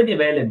mean, it's already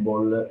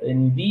available.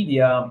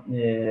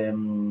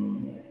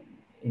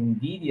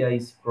 NVIDIA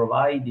is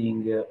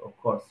providing, of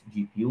course,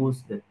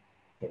 GPUs that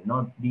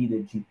cannot be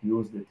the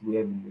GPUs that we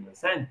have in data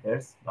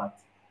centers, but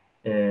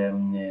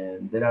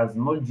there are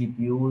small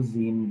GPUs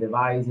in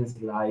devices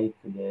like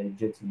the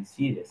Jetson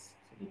series,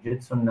 so the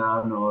Jetson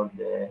Nano or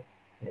the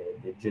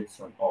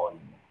Jetson Orin.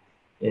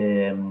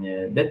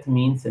 That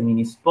means, I mean,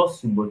 it's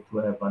possible to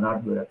have an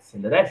hardware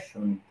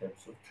acceleration in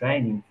terms of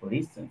training, for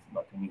instance,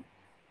 but I mean,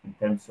 in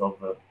terms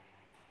of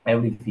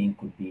everything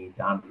could be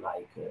done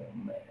like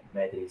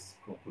matrix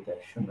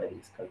computation,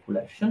 matrix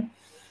calculation.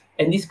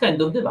 And this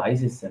kind of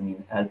devices, I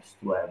mean, helps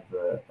to have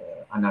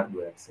an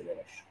hardware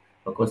acceleration.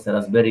 Of course, the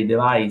Raspberry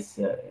device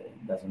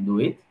doesn't do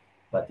it,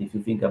 but if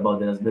you think about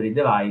the Raspberry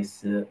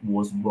device,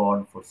 was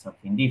born for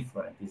something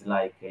different. It's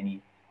like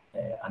any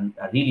a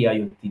really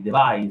IoT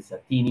device, a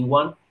teeny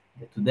one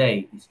that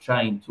today is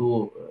trying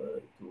to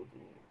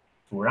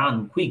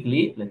run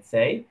quickly, let's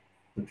say,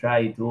 to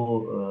try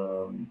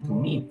to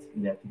meet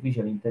the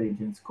artificial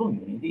intelligence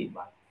community,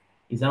 but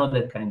it's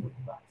another kind of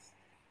device.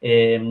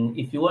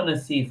 If you want to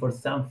see for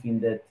something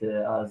that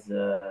has,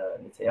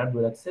 let's say,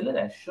 hardware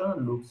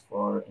acceleration, looks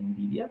for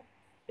NVIDIA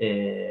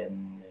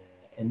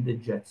and the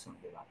Jetson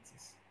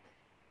devices.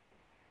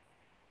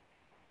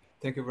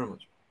 Thank you very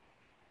much.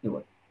 You're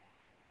welcome.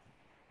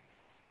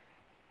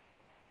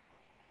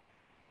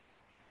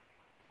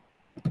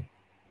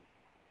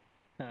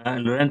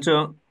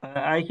 Lorenzo,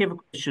 I have a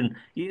question.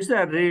 Is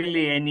there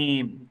really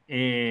any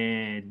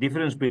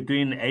difference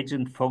between edge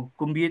and fog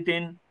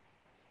computing?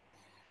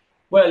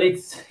 Well,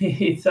 it's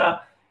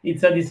a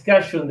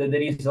discussion that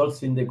there is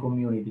also in the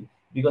community,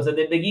 because at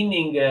the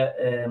beginning,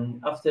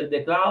 after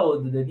the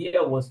cloud, the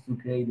idea was to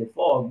create the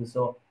fog,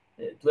 so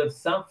to have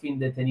something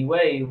that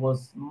anyway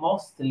was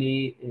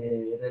mostly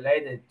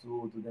related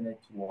to the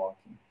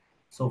networking.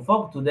 So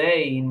fog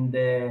today in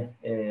the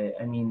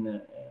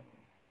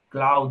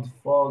cloud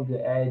fog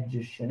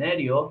edge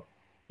scenario,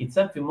 it's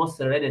something most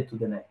related to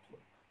the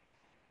network.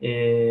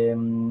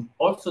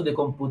 Also, the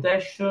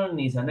computation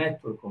is a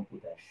network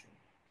computation.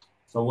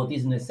 So what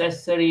is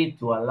necessary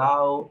to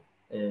allow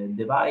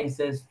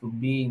devices to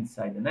be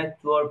inside the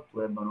network, to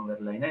have an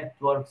overlay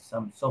network,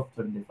 some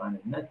software-defined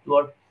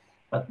network,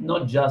 but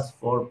not just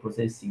for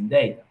processing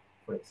data,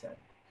 for example.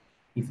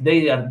 If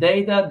they are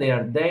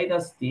data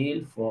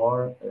still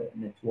for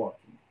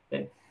networking.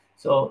 Okay?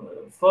 So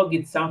fog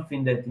is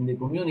something that in the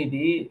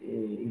community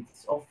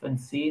it's often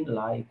seen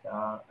like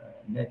a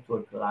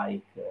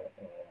network-like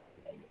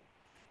layer.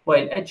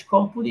 While edge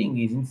computing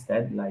is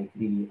instead like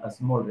really a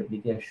small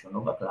replication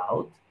of a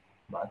cloud,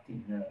 but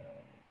in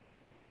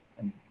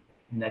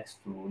next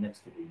to the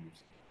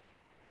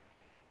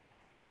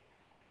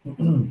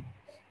user.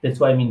 That's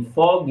why I mean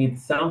fog.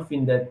 It's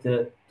something that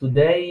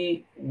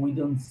today we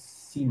don't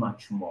see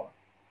much more.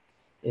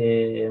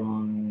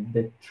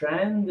 The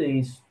trend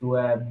is to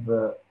have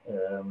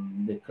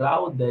the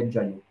cloud edge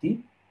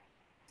IoT.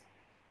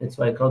 That's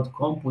why cloud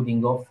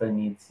computing often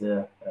it's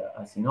a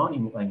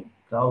synonym. I mean,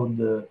 cloud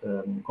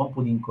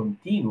computing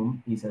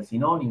continuum is a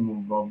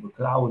synonym of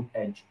cloud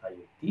edge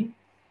IoT.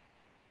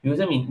 Because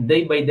I mean,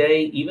 day by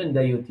day, even the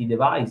IoT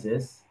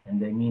devices,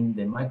 and I mean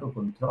the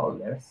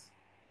microcontrollers,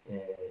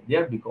 they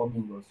are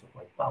becoming also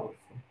quite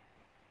powerful.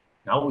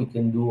 Now we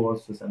can do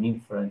also some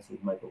inference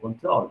with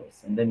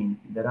microcontrollers, and I mean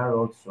there are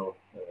also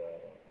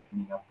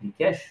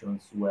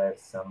applications where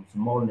some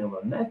small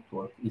neural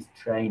network is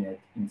trained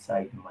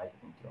inside the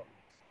microcontroller.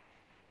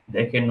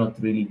 They cannot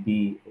really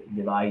be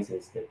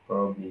devices that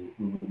probably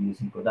we will use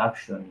in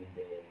production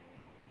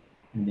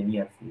in the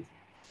near future.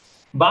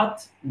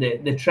 But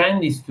the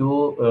trend is to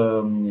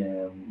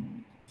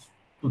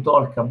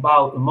talk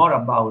about more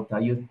about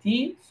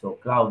IoT, so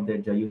cloud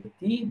edge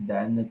IoT,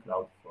 than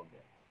cloud fog.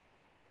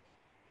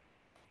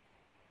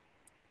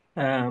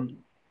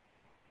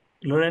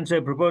 Lorenzo, I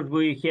propose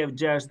we have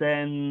just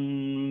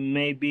then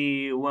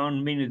maybe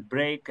 1 minute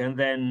break and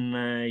then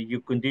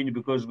you continue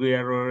because we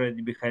are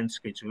already behind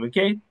schedule,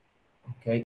 okay? Okay.